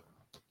the.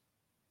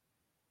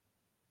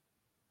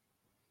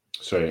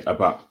 Sorry,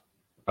 about.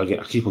 I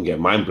keep on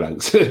getting mind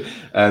blanks. So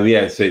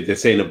they're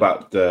saying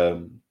about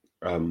the.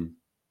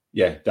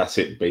 That's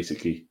it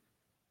basically.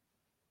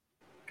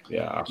 But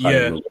I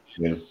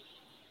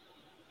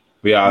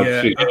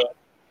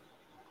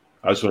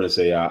just want to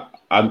say,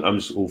 I'm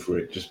just all for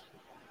it. Just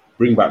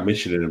bring back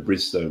Michelin and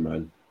Bridgestone,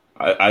 man.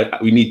 I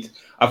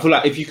feel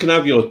like if you can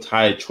have your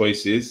tire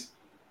choices,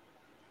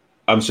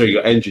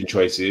 your engine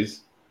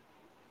choices,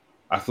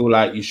 I feel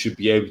like you should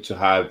be able to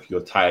have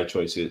your tire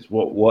choices.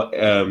 What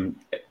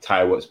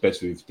tire works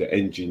best with the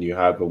engine you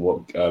have and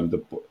what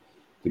the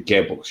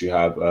gearbox you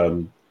have.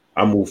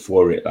 I'm all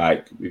for it.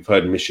 Like we've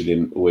heard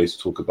Michelin always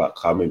talk about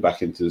coming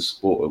back into the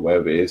sport or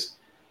whatever it is.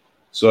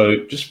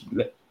 So just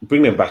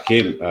bring them back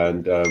in,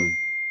 and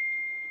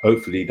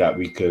hopefully that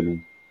we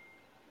can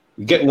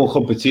get more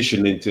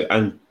competition into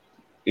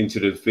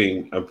the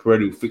thing, and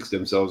Pirelli will fix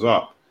themselves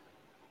up.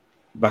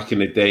 Back in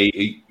the day,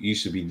 it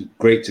used to be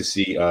great to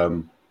see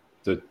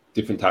the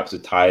different types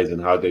of tires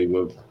and how they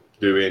were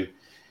doing,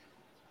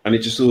 and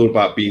it's just all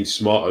about being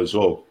smarter as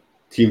well.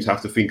 Teams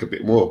have to think a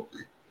bit more.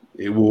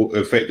 It will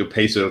affect the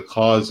pace of the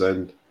cars,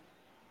 and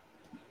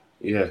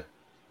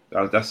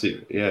that's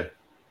it. Yeah,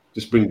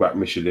 just bring back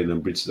Michelin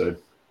and Bridgestone.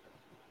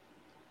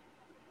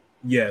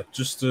 Yeah,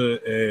 just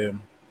to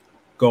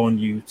go on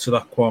you to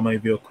that,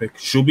 Kwame, real quick.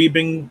 Should we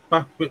bring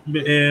back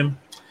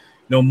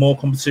more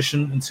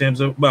competition in terms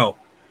of, well,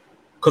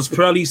 because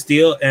Pirelli's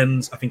deal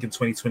ends, I think, in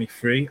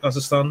 2023 as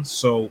it stands,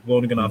 so we're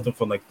only going to have them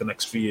for like the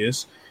next 3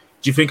 years.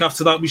 Do you think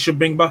after that we should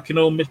bring back,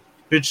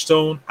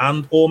 Bridgestone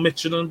and or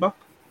Michelin back?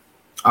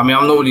 I mean,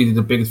 I'm not really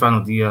the biggest fan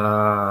of the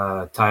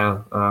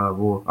tire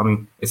war. I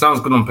mean, it sounds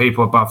good on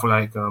paper, but for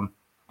like,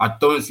 I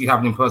don't see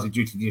happening personally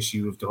due to the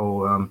issue with the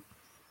whole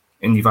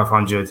Indy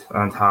 500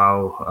 and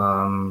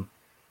how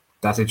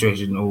that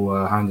situation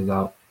all handed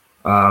out.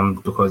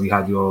 Because you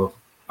had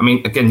I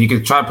mean, again, you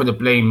could try to put the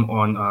blame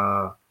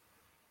on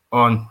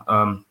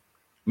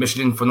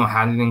Michelin for not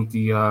handling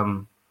the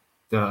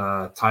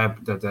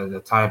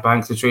tire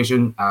bank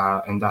situation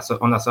and that's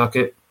on that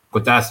circuit.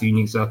 But that's a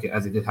unique circuit,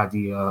 as it did have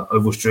the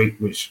oval straight,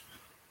 which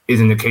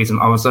isn't the case on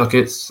other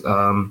circuits.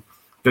 The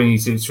only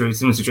similar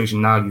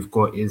situation now you've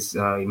got is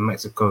in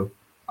Mexico,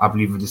 I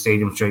believe, with the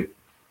stadium straight.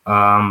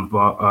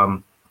 But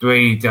the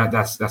way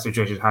that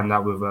situation handled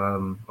out with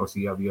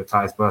obviously you have your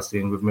tires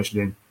bursting with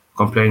Michelin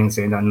complaining,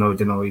 saying that no,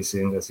 they're not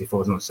racing as if it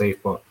was not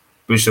safe. But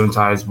Bridgestone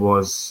tires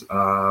was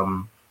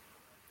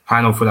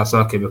handled for that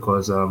circuit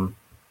because I'm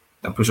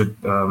pretty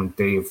sure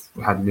they've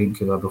had linked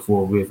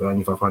before with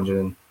Indy 500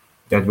 and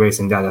dead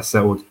racing that's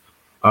settled.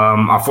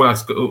 I feel like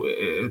it's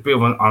a bit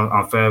of an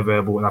unfair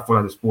variable, and I feel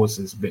like the sports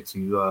is a bit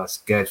too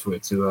scared for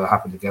it to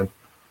happen again.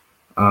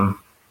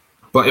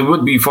 But it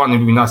would be fun. It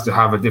would be nice to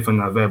have a different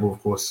variable,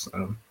 of course.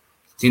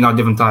 Seeing how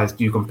different tires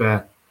do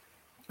compare,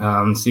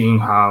 seeing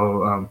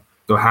how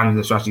the handling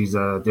the strategies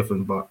are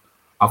different. But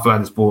I feel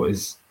like the sport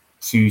is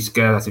too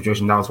scared of that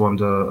situation. That was one of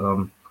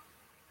the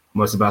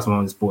most embarrassing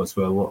one of the sports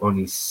where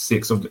only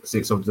six of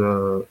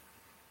the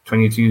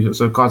 22 or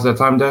so cars at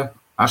that time there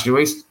actually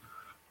raced.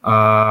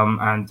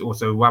 And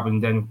also what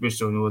happened then with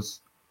Bridgestone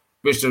was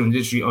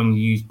literally only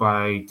used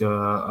by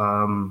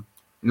the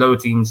lower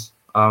teams.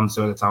 So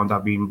at the time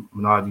that being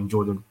Minardi and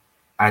Jordan,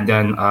 and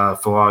then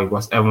Ferrari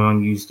was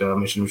everyone used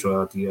Michelin, which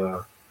were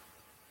the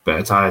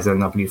better tires,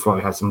 and I believe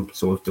Ferrari had some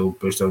sort of still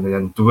Bridgestone. And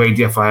then the way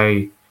the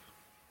FIA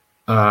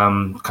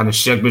kind of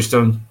shared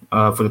Bridgestone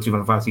for the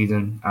 2005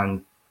 season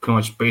and pretty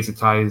much based the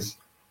tires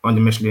on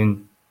the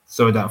Michelin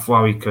so that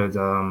Ferrari could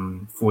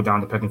fall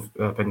down the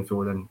pecking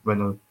field and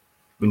Renault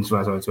win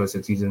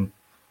the season.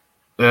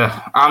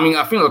 I mean,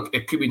 I feel like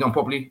it could be done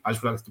properly. I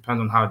just feel like it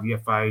depends on how the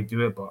FIA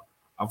do it, but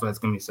I feel like there's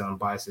going to be certain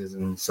biases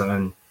and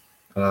certain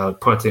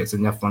politics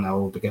in F1 that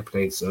will get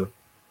played. So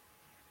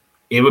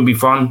it would be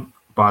fun,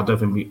 but I don't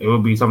think it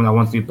would be something I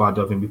want to do, but I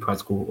don't think it would be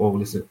practical or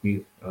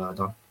realistically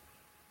done.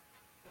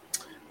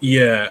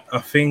 Yeah, I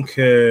think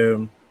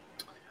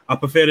I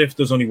prefer if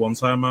there's only one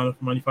tire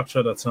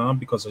manufacturer at a time,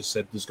 because I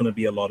said there's going to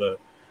be a lot of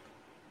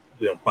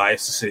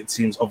bias. It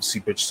seems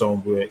obviously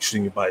Bridgestone were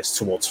extremely biased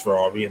towards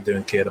Ferrari and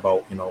didn't care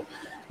about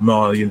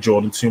Minardi and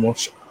Jordan too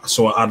much.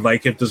 So I'd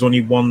like if there's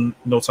only one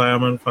tire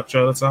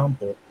manufacturer at a time,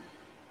 but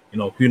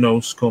who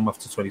knows? Come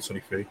after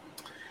 2023.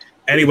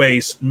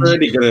 Anyways, I'm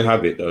really gonna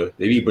have it though.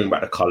 They need to bring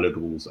back the colored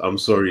walls. I'm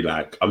sorry,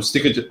 like I'm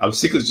sick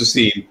of just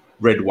seeing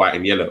red, white,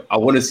 and yellow. I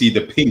want to see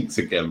the pinks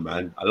again,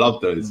 man. I love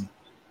those.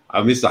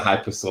 I miss the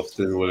Hypersoft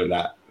and all of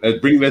that. Let's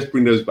bring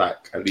those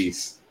back at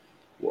least,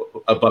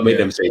 but make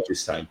them safe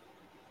this time.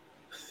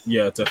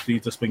 Yeah,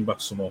 definitely. Just bring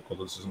back some more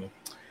colors, isn't it?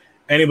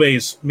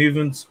 Anyways,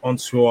 moving on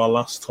to our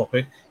last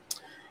topic.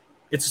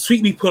 It's a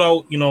tweet we put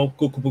out, a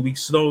good couple of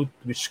weeks ago,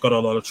 which got a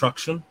lot of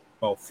traction,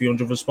 about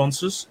 300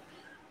 responses.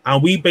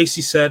 And we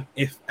basically said,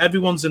 if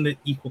everyone's in the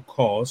equal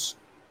cause,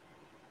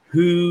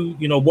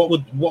 what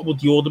would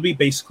the order be,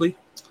 basically?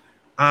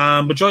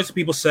 Majority of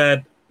people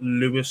said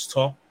Lewis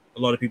top. A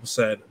lot of people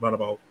said around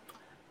about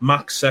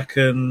Max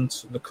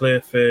second,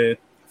 Leclerc third.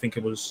 I think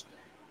it was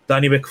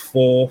Danny Rick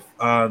fourth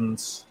and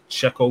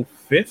Checo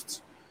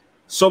fifth.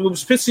 So it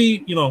was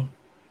pretty,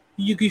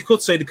 you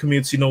could say the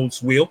community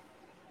knows wheel.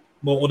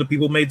 More other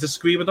people may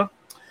disagree with that.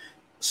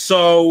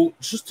 So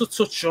just to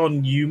touch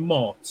on you,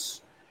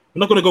 Mort, we're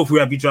not going to go through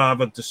every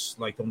driver just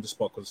like on the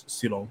spot because it's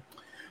too long.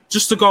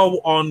 Just to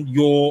go on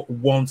your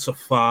 1 to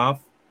 5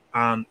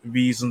 and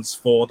reasons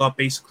for that,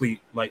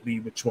 basically, likely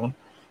which one.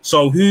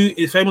 So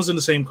if everyone's in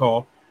the same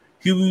car,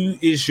 who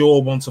is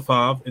your 1 to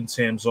 5 in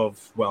terms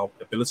of,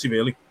 ability,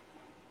 really?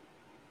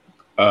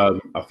 I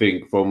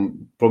think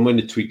from when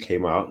the tweet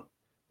came out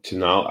to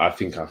now, I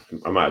think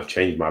I might have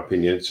changed my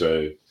opinion.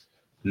 So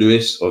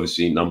Lewis,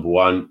 obviously, number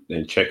 1,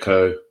 then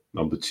Checo,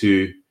 number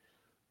 2.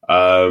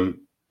 I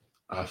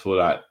feel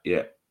like,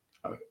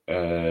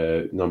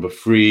 number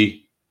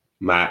 3,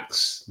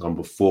 Max,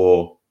 number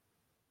 4,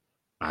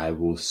 I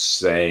will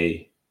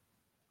say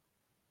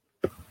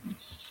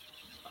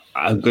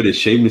I'm going to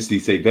shamelessly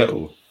say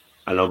Vettel.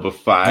 And number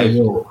 5,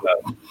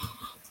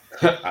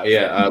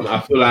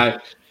 I feel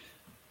like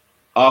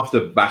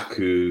after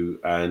Baku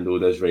and all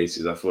those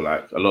races, I feel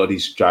like a lot of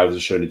these drivers are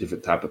showing a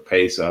different type of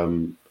pace.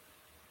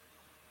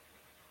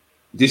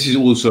 This is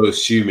also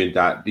assuming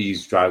that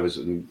these drivers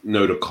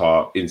know the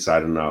car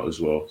inside and out as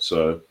well.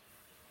 So,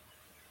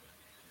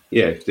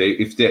 yeah,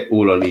 if they're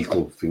all on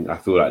equal thing, I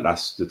feel like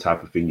that's the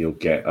type of thing you'll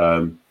get.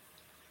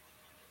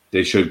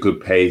 They showed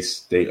good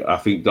pace. I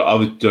think the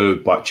other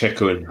two, but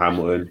Checo and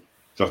Hamilton,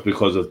 just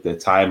because of their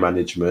time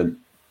management,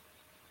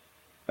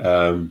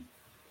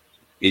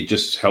 it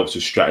just helps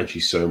with strategy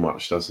so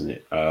much, doesn't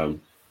it?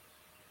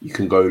 You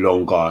can go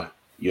longer.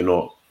 You're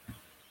not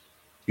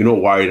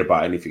worried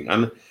about anything,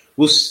 and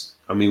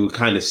we'll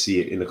kind of see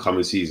it in the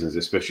coming seasons,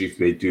 especially if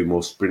they do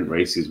more sprint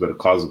races where the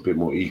cars are a bit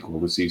more equal.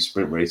 We'll see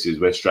sprint races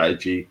where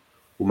strategy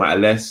will matter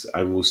less,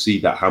 and we'll see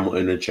that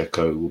Hamilton and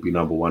Checo will be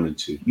number 1 and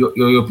 2. You're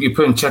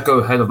putting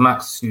Checo ahead of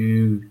Max,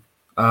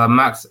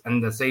 Max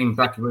and the same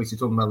Baku race you're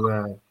talking about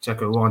where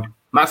Checo won.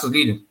 Max was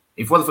leading.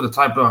 If it wasn't for the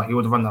tie bar, he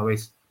would have won that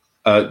race.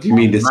 Do you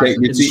mean the same?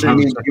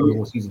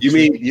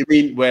 You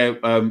mean where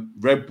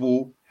Red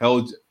Bull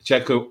held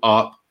Checo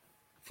up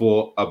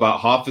for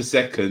about half a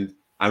second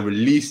and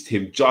released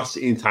him just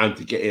in time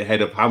to get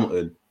ahead of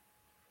Hamilton?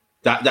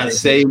 That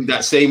same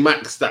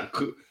Max that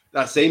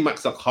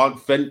can't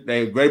fend.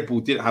 Red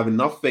Bull didn't have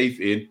enough faith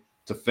in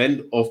to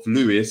fend off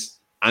Lewis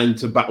and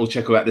to battle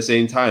Checo at the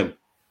same time.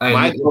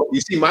 My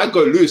guy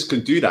Lewis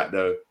can do that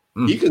though.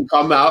 He can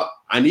come out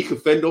and he can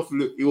fend off.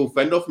 He will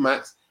fend off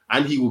Max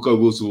and he will go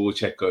wall to wall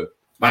Checo.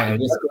 Max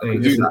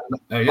can't do that.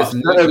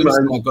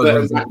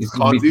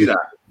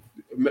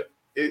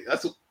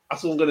 That's what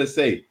I'm gonna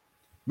say.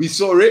 We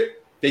saw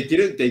it. They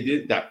did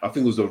that. I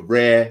think it was the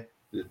rear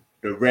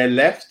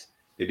left.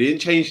 They didn't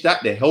change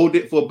that. They held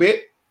it for a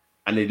bit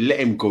and they let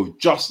him go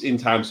just in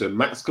time so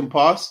Max can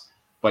pass,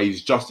 but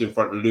he's just in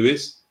front of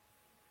Lewis.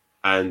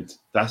 And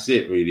that's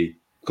it, really.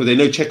 Because they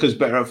know Checo's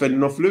better at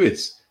fending off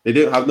Lewis. They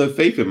don't have no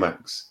faith in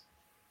Max.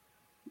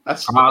 I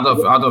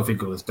don't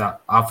think it was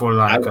that. I feel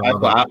like they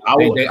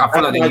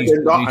used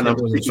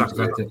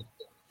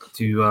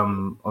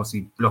to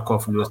obviously block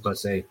off Lewis per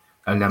se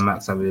and let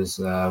Max have his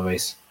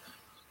race.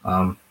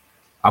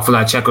 I feel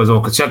like Checo as well,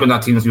 because Checo in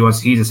that team, he's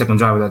the second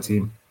driver of that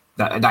team.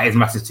 That is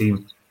Max's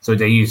team, so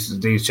they use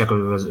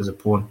Checo as a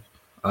pawn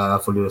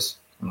for Lewis.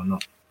 I'm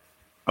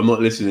not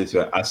listening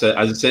to it. As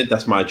I said,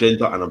 that's my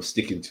agenda, and I'm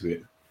sticking to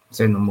it.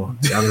 Say no more.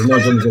 Yeah, there's no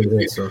agenda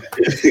here, so.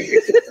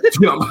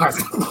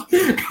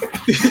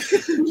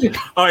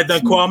 All right,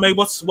 then, Kwame,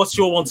 what's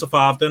your 1 to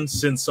 5 then?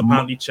 Since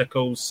apparently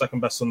Checo's second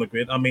best on the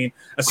grid. I mean,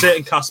 a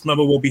certain cast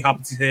member will be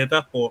happy to hear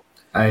that, but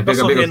that's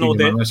not here nor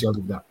there. My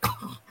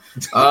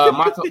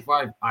top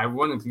 5,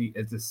 ironically,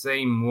 is the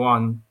same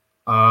one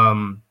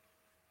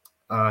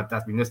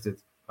that's been listed.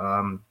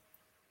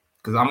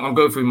 Because I'm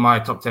going through my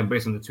top 10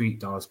 based on the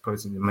tweet that was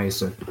posted in May,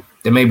 so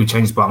there may be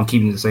changes, but I'm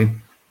keeping it the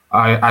same.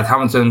 I had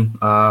Hamilton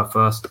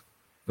first,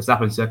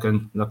 Verstappen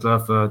second,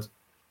 Leclerc third,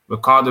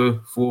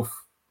 Ricciardo fourth,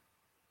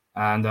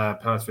 and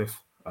Perez fifth.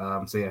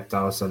 So yeah,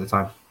 that was at the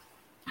time.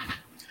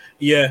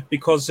 Yeah,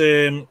 because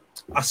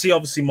I see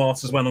obviously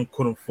Martins went on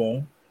current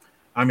form.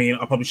 I mean,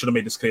 I probably should have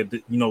made this clear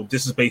that,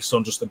 this is based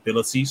on just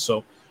ability.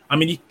 So, I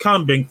mean, you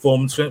can bring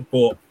form to it,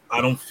 but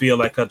I don't feel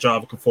like a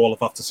driver can fall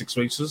off after 6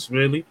 races,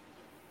 really.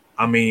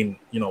 I mean,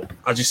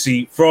 as you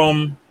see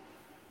from,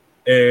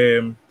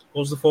 what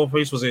was the 4th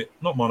race? Was it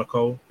not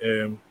Monaco?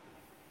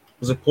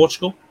 Was it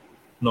Portugal?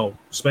 No,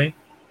 Spain?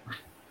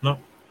 No,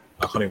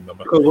 I can't even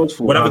remember.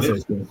 Whatever it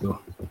is.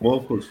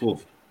 Monaco's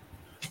 4th.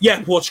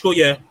 Yeah, Portugal,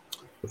 yeah.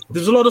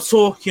 There's a lot of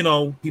talk,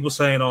 people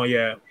saying, oh,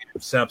 yeah,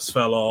 Seb's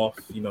fell off,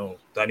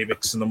 Danny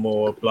Rick's in the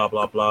more, blah,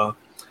 blah, blah.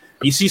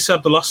 You see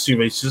Seb the last 2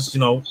 races, a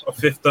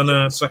 5th and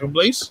a 2nd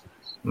place.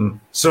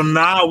 So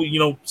now,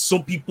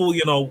 some people,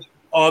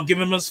 are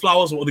giving him his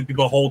flowers, or other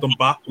people hold him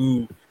back,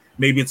 who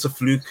maybe it's a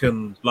fluke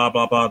and blah,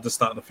 blah, blah, this,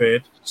 that, and the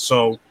third.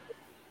 So,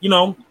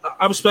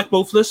 I respect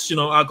both lists.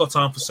 I got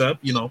time for Seb,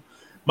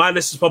 My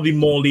list is probably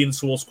more leaning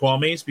towards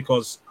Kwame's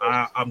because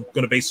I'm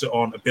going to base it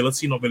on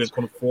ability, not really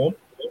kind of form.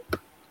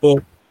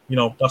 But,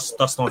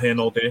 that's not here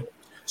nor there.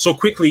 So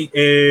quickly,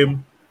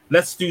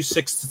 let's do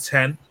 6 to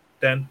 10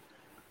 then.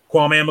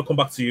 Kwame, I'm going to come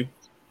back to you.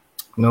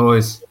 No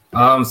worries. So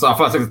I feel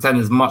like 6 to 10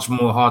 is much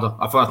more harder.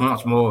 I feel like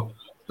much more,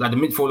 like the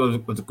midfield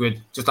of the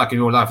grid, just like in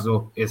real life as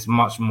well, is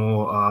much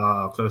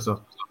more closer.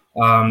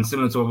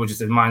 Similar to what you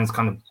said, mine is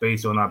kind of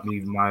based on, I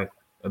believe, my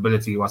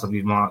ability, whilst I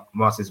believe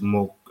Mars is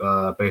more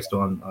based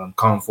on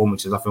current form,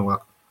 which is, I feel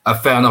like, a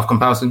fair enough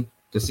comparison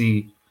to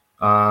see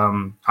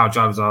how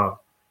drivers are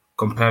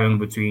comparing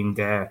between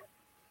their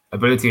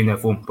ability and their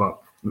form, but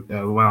we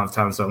went out of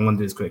time, so I'm going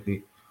to do this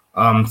quickly.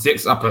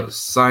 6, I put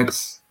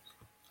Sainz.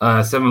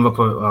 7th, I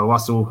put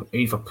Russell.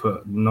 8th, I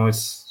put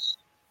Norris.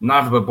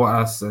 9th, I put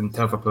Bottas. And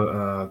 10th, I put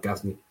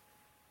Gasly.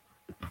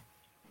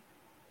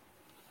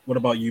 What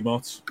about you,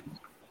 Mart?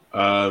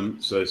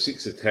 So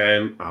 6 to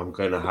 10, I'm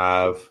going to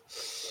have,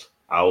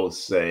 I would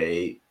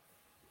say,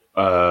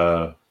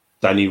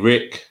 Danny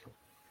Rick,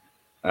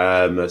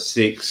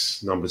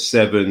 6, number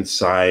 7,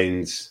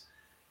 Sainz,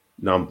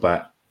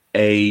 number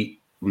 8,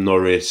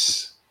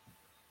 Norris,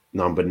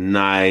 number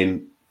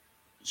 9,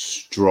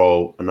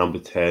 Stroll, and number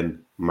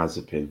 10,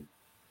 Mazepin.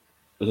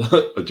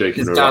 I'm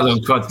joking. This guy's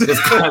on crutch. This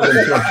guy's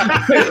on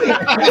crutch.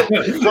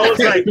 I was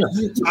like,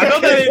 I know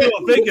that ain't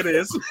what I think it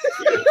is.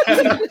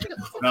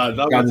 No,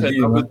 number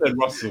 10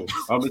 Russell.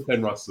 Number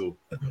 10 Russell.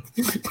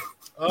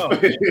 Oh,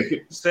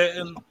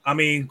 certain. I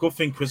mean, good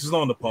thing Chris is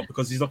not on the pod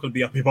because he's not going to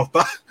be happy about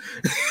that.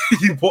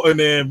 You put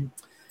in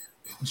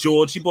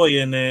Georgie boy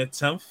in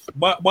 10th.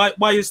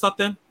 Why is that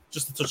then?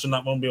 Just to touch on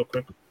that one real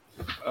quick.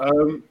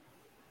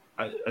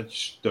 I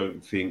just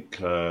don't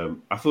think.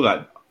 I feel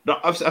like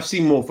I've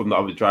seen more from the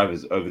other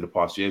drivers over the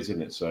past years,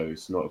 isn't it? So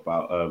it's not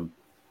about.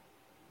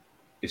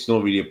 It's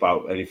not really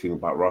about anything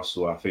about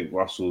Russell. I think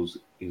Russell's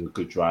is a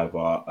good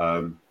driver.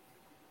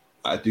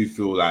 I do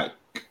feel like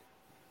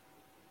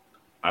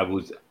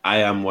I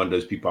am one of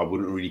those people. I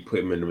wouldn't really put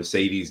him in the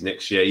Mercedes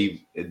next year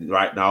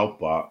right now,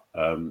 but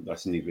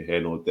that's neither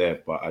here nor there.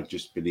 But I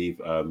just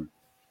believe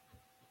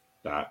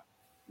that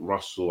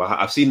Russell.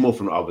 I've seen more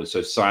from the others.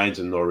 So Sainz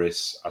and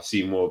Norris, I've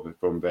seen more of it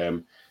from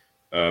them.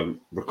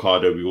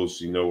 Ricardo, we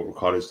also know what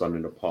Ricardo's done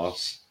in the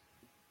past,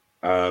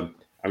 and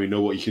we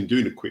know what he can do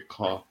in a quick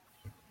car.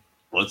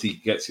 Once he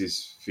gets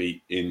his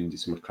feet in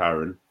this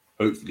McLaren,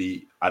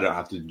 hopefully I don't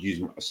have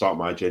to start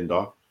my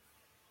agenda.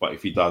 But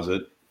if he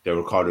doesn't, the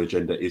Ricardo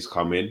agenda is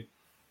coming.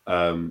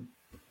 And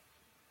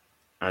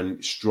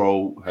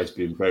Stroll has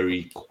been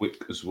very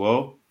quick as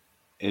well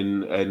in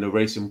the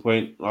Racing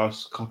Point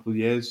last couple of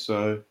years.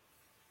 So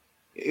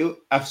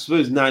I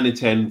suppose 9 and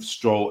 10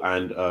 Stroll,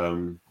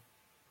 and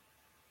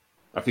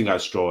I think I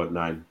had Stroll at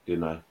 9,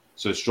 didn't I?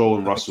 So Stroll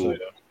and Russell,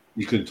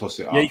 you can toss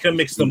it up. Yeah, you can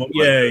mix them up.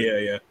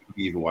 Yeah.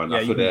 Either one. Yeah,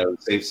 I thought they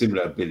have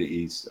similar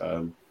abilities.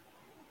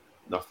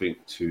 Nothing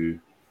to.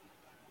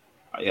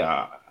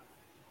 Yeah,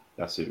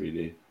 that's it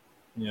really.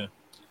 Yeah.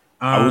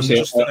 I would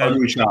say I'm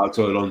going to shout out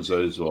to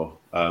Alonso as well.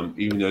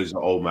 Even though he's an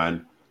old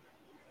man,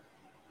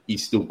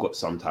 he's still got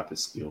some type of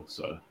skill,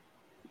 so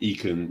he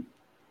can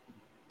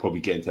probably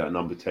get into that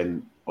number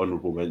 10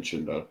 honourable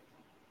mention though.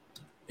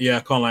 Yeah, I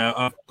can't lie.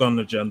 I've got an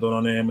agenda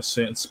on a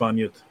certain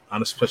Spaniard,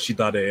 and especially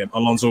that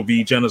Alonso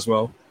Vigen as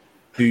well,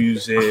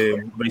 who's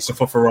racing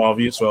for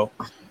Ferrari as well.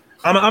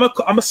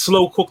 I'm a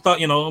slow cook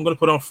that, I'm going to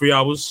put on 3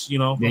 hours,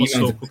 Yeah, I'm a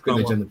slow cook that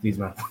agenda, please,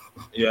 man.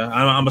 Yeah,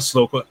 I'm a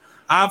slow cook.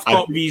 I've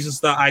got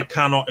reasons that I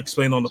cannot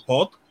explain on the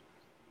pod,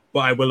 but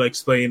I will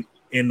explain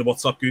in the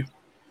WhatsApp group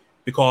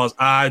because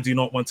I do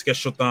not want to get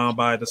shut down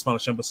by the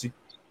Spanish embassy.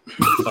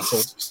 That's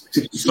all.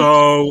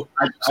 So,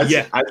 I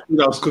think I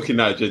was cooking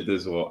that agenda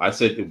as well. I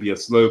said it'd be a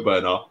slow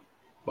burner,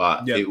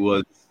 but it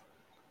was.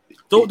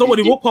 Don't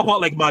worry, we'll pop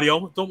out like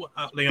Mario.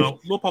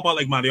 We'll pop out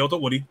like Mario.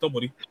 Don't worry.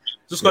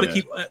 Just got to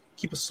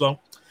keep it slow.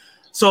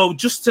 So,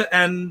 just to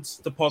end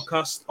the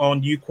podcast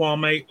on you,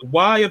 Kwame,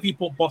 why have you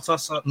put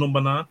Bottas at number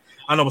 9?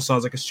 I know it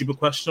sounds like a stupid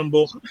question,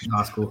 but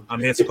that's cool.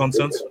 I'm here to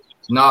content.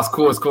 No, it's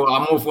cool.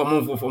 I'm all for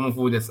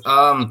this.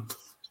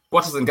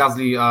 Bottas and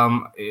Gasly,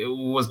 it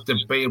was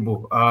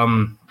debatable.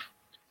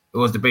 It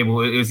was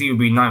either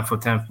be 9th or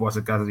 10th. Bottas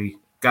and Gasly.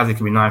 Gasly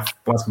can be 9th.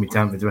 Bottas can be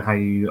 10th, depending on how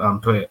you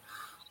put it.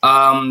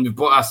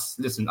 Bottas,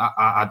 listen,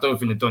 I don't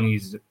think that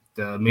Donny's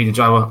the amazing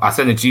driver. I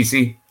said the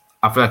GC.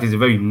 I feel like he's a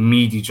very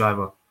meaty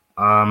driver.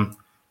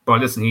 But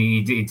listen,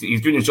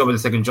 he's doing his job as a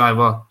second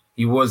driver.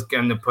 He was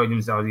getting the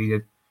podiums that was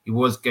needed. He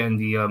was getting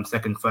the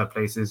second, third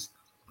places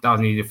that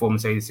was needed for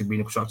Mercedes to be in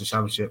the Constructors'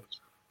 Championship.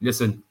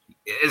 Listen,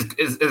 is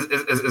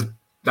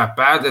that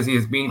bad as he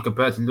has been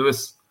compared to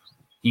Lewis?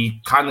 He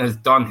kind of has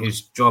done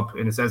his job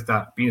in the sense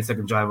that being a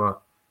second driver,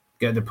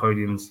 get the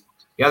podiums.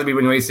 He hasn't been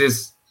winning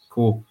races,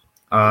 cool.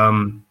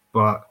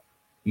 But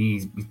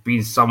he's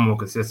been somewhat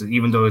consistent,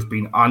 even though it's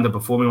been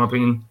underperforming, in my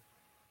opinion,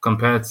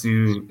 compared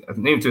to,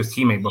 maybe to his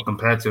teammate, but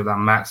compared to that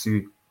Max,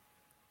 who,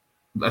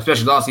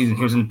 especially last season,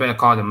 he was in a better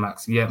car than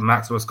Max. Yeah,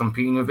 Max was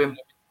competing with him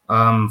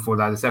for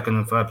like the second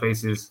and third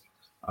places.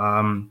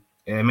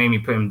 It made me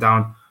put him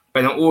down.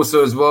 But then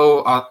also as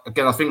well, I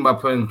think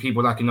about putting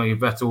people like, your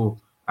Vettel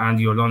and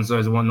your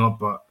Alonso's and whatnot,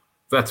 but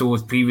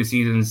Vettel's previous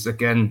seasons,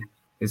 again,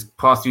 his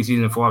past 2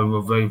 seasons before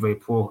were very, very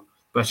poor,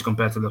 especially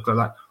compared to Leclerc.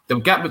 Like, the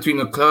gap between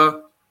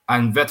Leclerc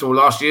and Vettel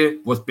last year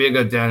was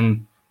bigger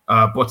than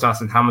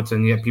Bottas and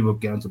Hamilton, yet people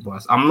get into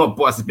Bottas. I'm not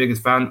Bottas'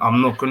 biggest fan.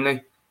 I'm not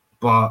Kunle,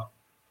 but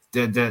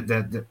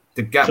the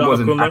gap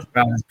wasn't as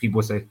bad as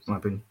people say, in my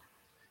opinion.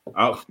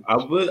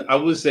 I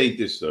would say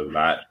this though,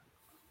 like,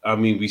 I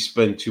mean, we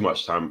spend too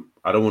much time.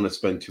 I don't want to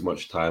spend too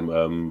much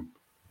time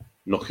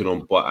knocking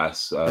on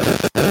Bottas. I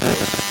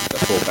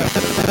feel like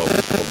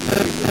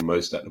probably doing the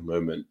most at the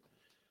moment,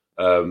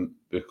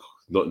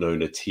 not knowing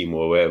the team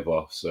or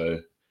whatever.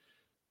 So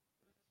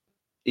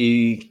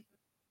he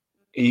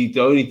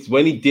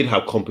when he did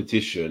have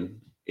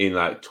competition in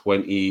like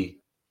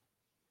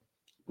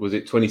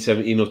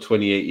 2017 or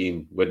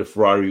 2018, where the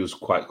Ferrari was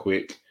quite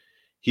quick,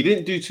 he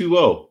didn't do too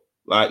well.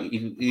 Like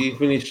he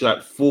finished like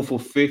 4th or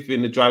 5th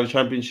in the driver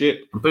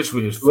championship. I'm pretty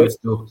sure he was 5th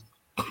still.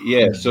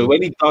 Yeah, so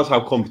when he does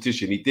have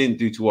competition, he didn't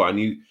do too well, and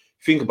he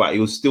think about it,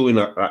 he was still in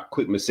a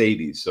quick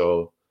Mercedes.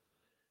 So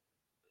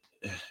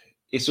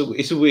it's a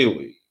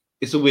weird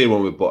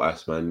one with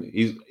Bottas, man.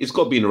 He's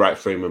got to be in the right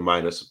frame of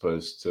mind, I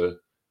suppose, to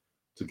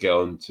get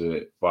onto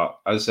it. But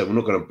as I said, we're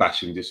not going to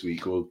bash him this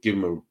week. We'll give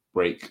him a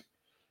break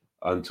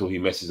until he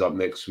messes up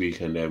next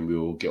week, and then we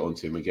will get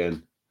onto him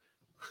again.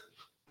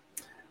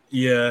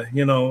 Yeah,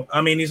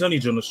 I mean, he's only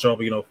done his job,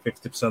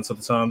 50% of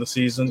the time this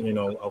season,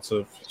 out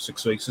of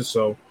 6 races.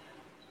 So,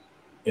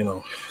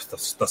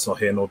 that's not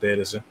here nor there,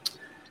 is it?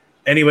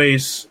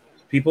 Anyways,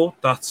 people,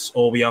 that's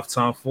all we have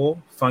time for.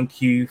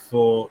 Thank you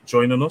for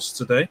joining us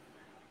today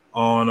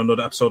on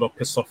another episode of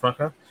Pissed Off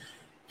Fracas.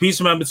 Please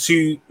remember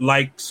to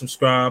like,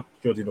 subscribe.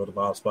 You already know the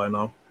vibes by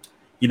now.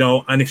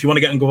 And if you want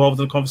to get involved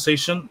in the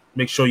conversation,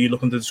 make sure you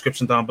look in the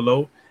description down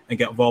below and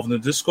get involved in the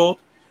Discord.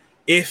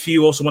 If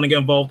you also want to get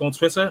involved on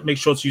Twitter, make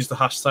sure to use the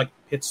hashtag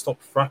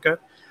PitstopFracas.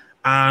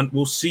 And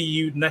we'll see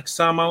you next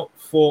time out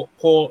for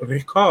Paul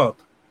Ricard.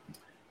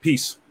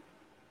 Peace.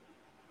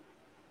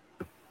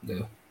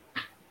 Yeah.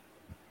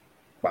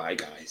 Bye,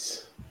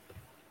 guys.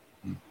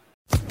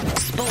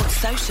 Sports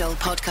Social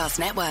Podcast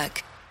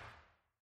Network.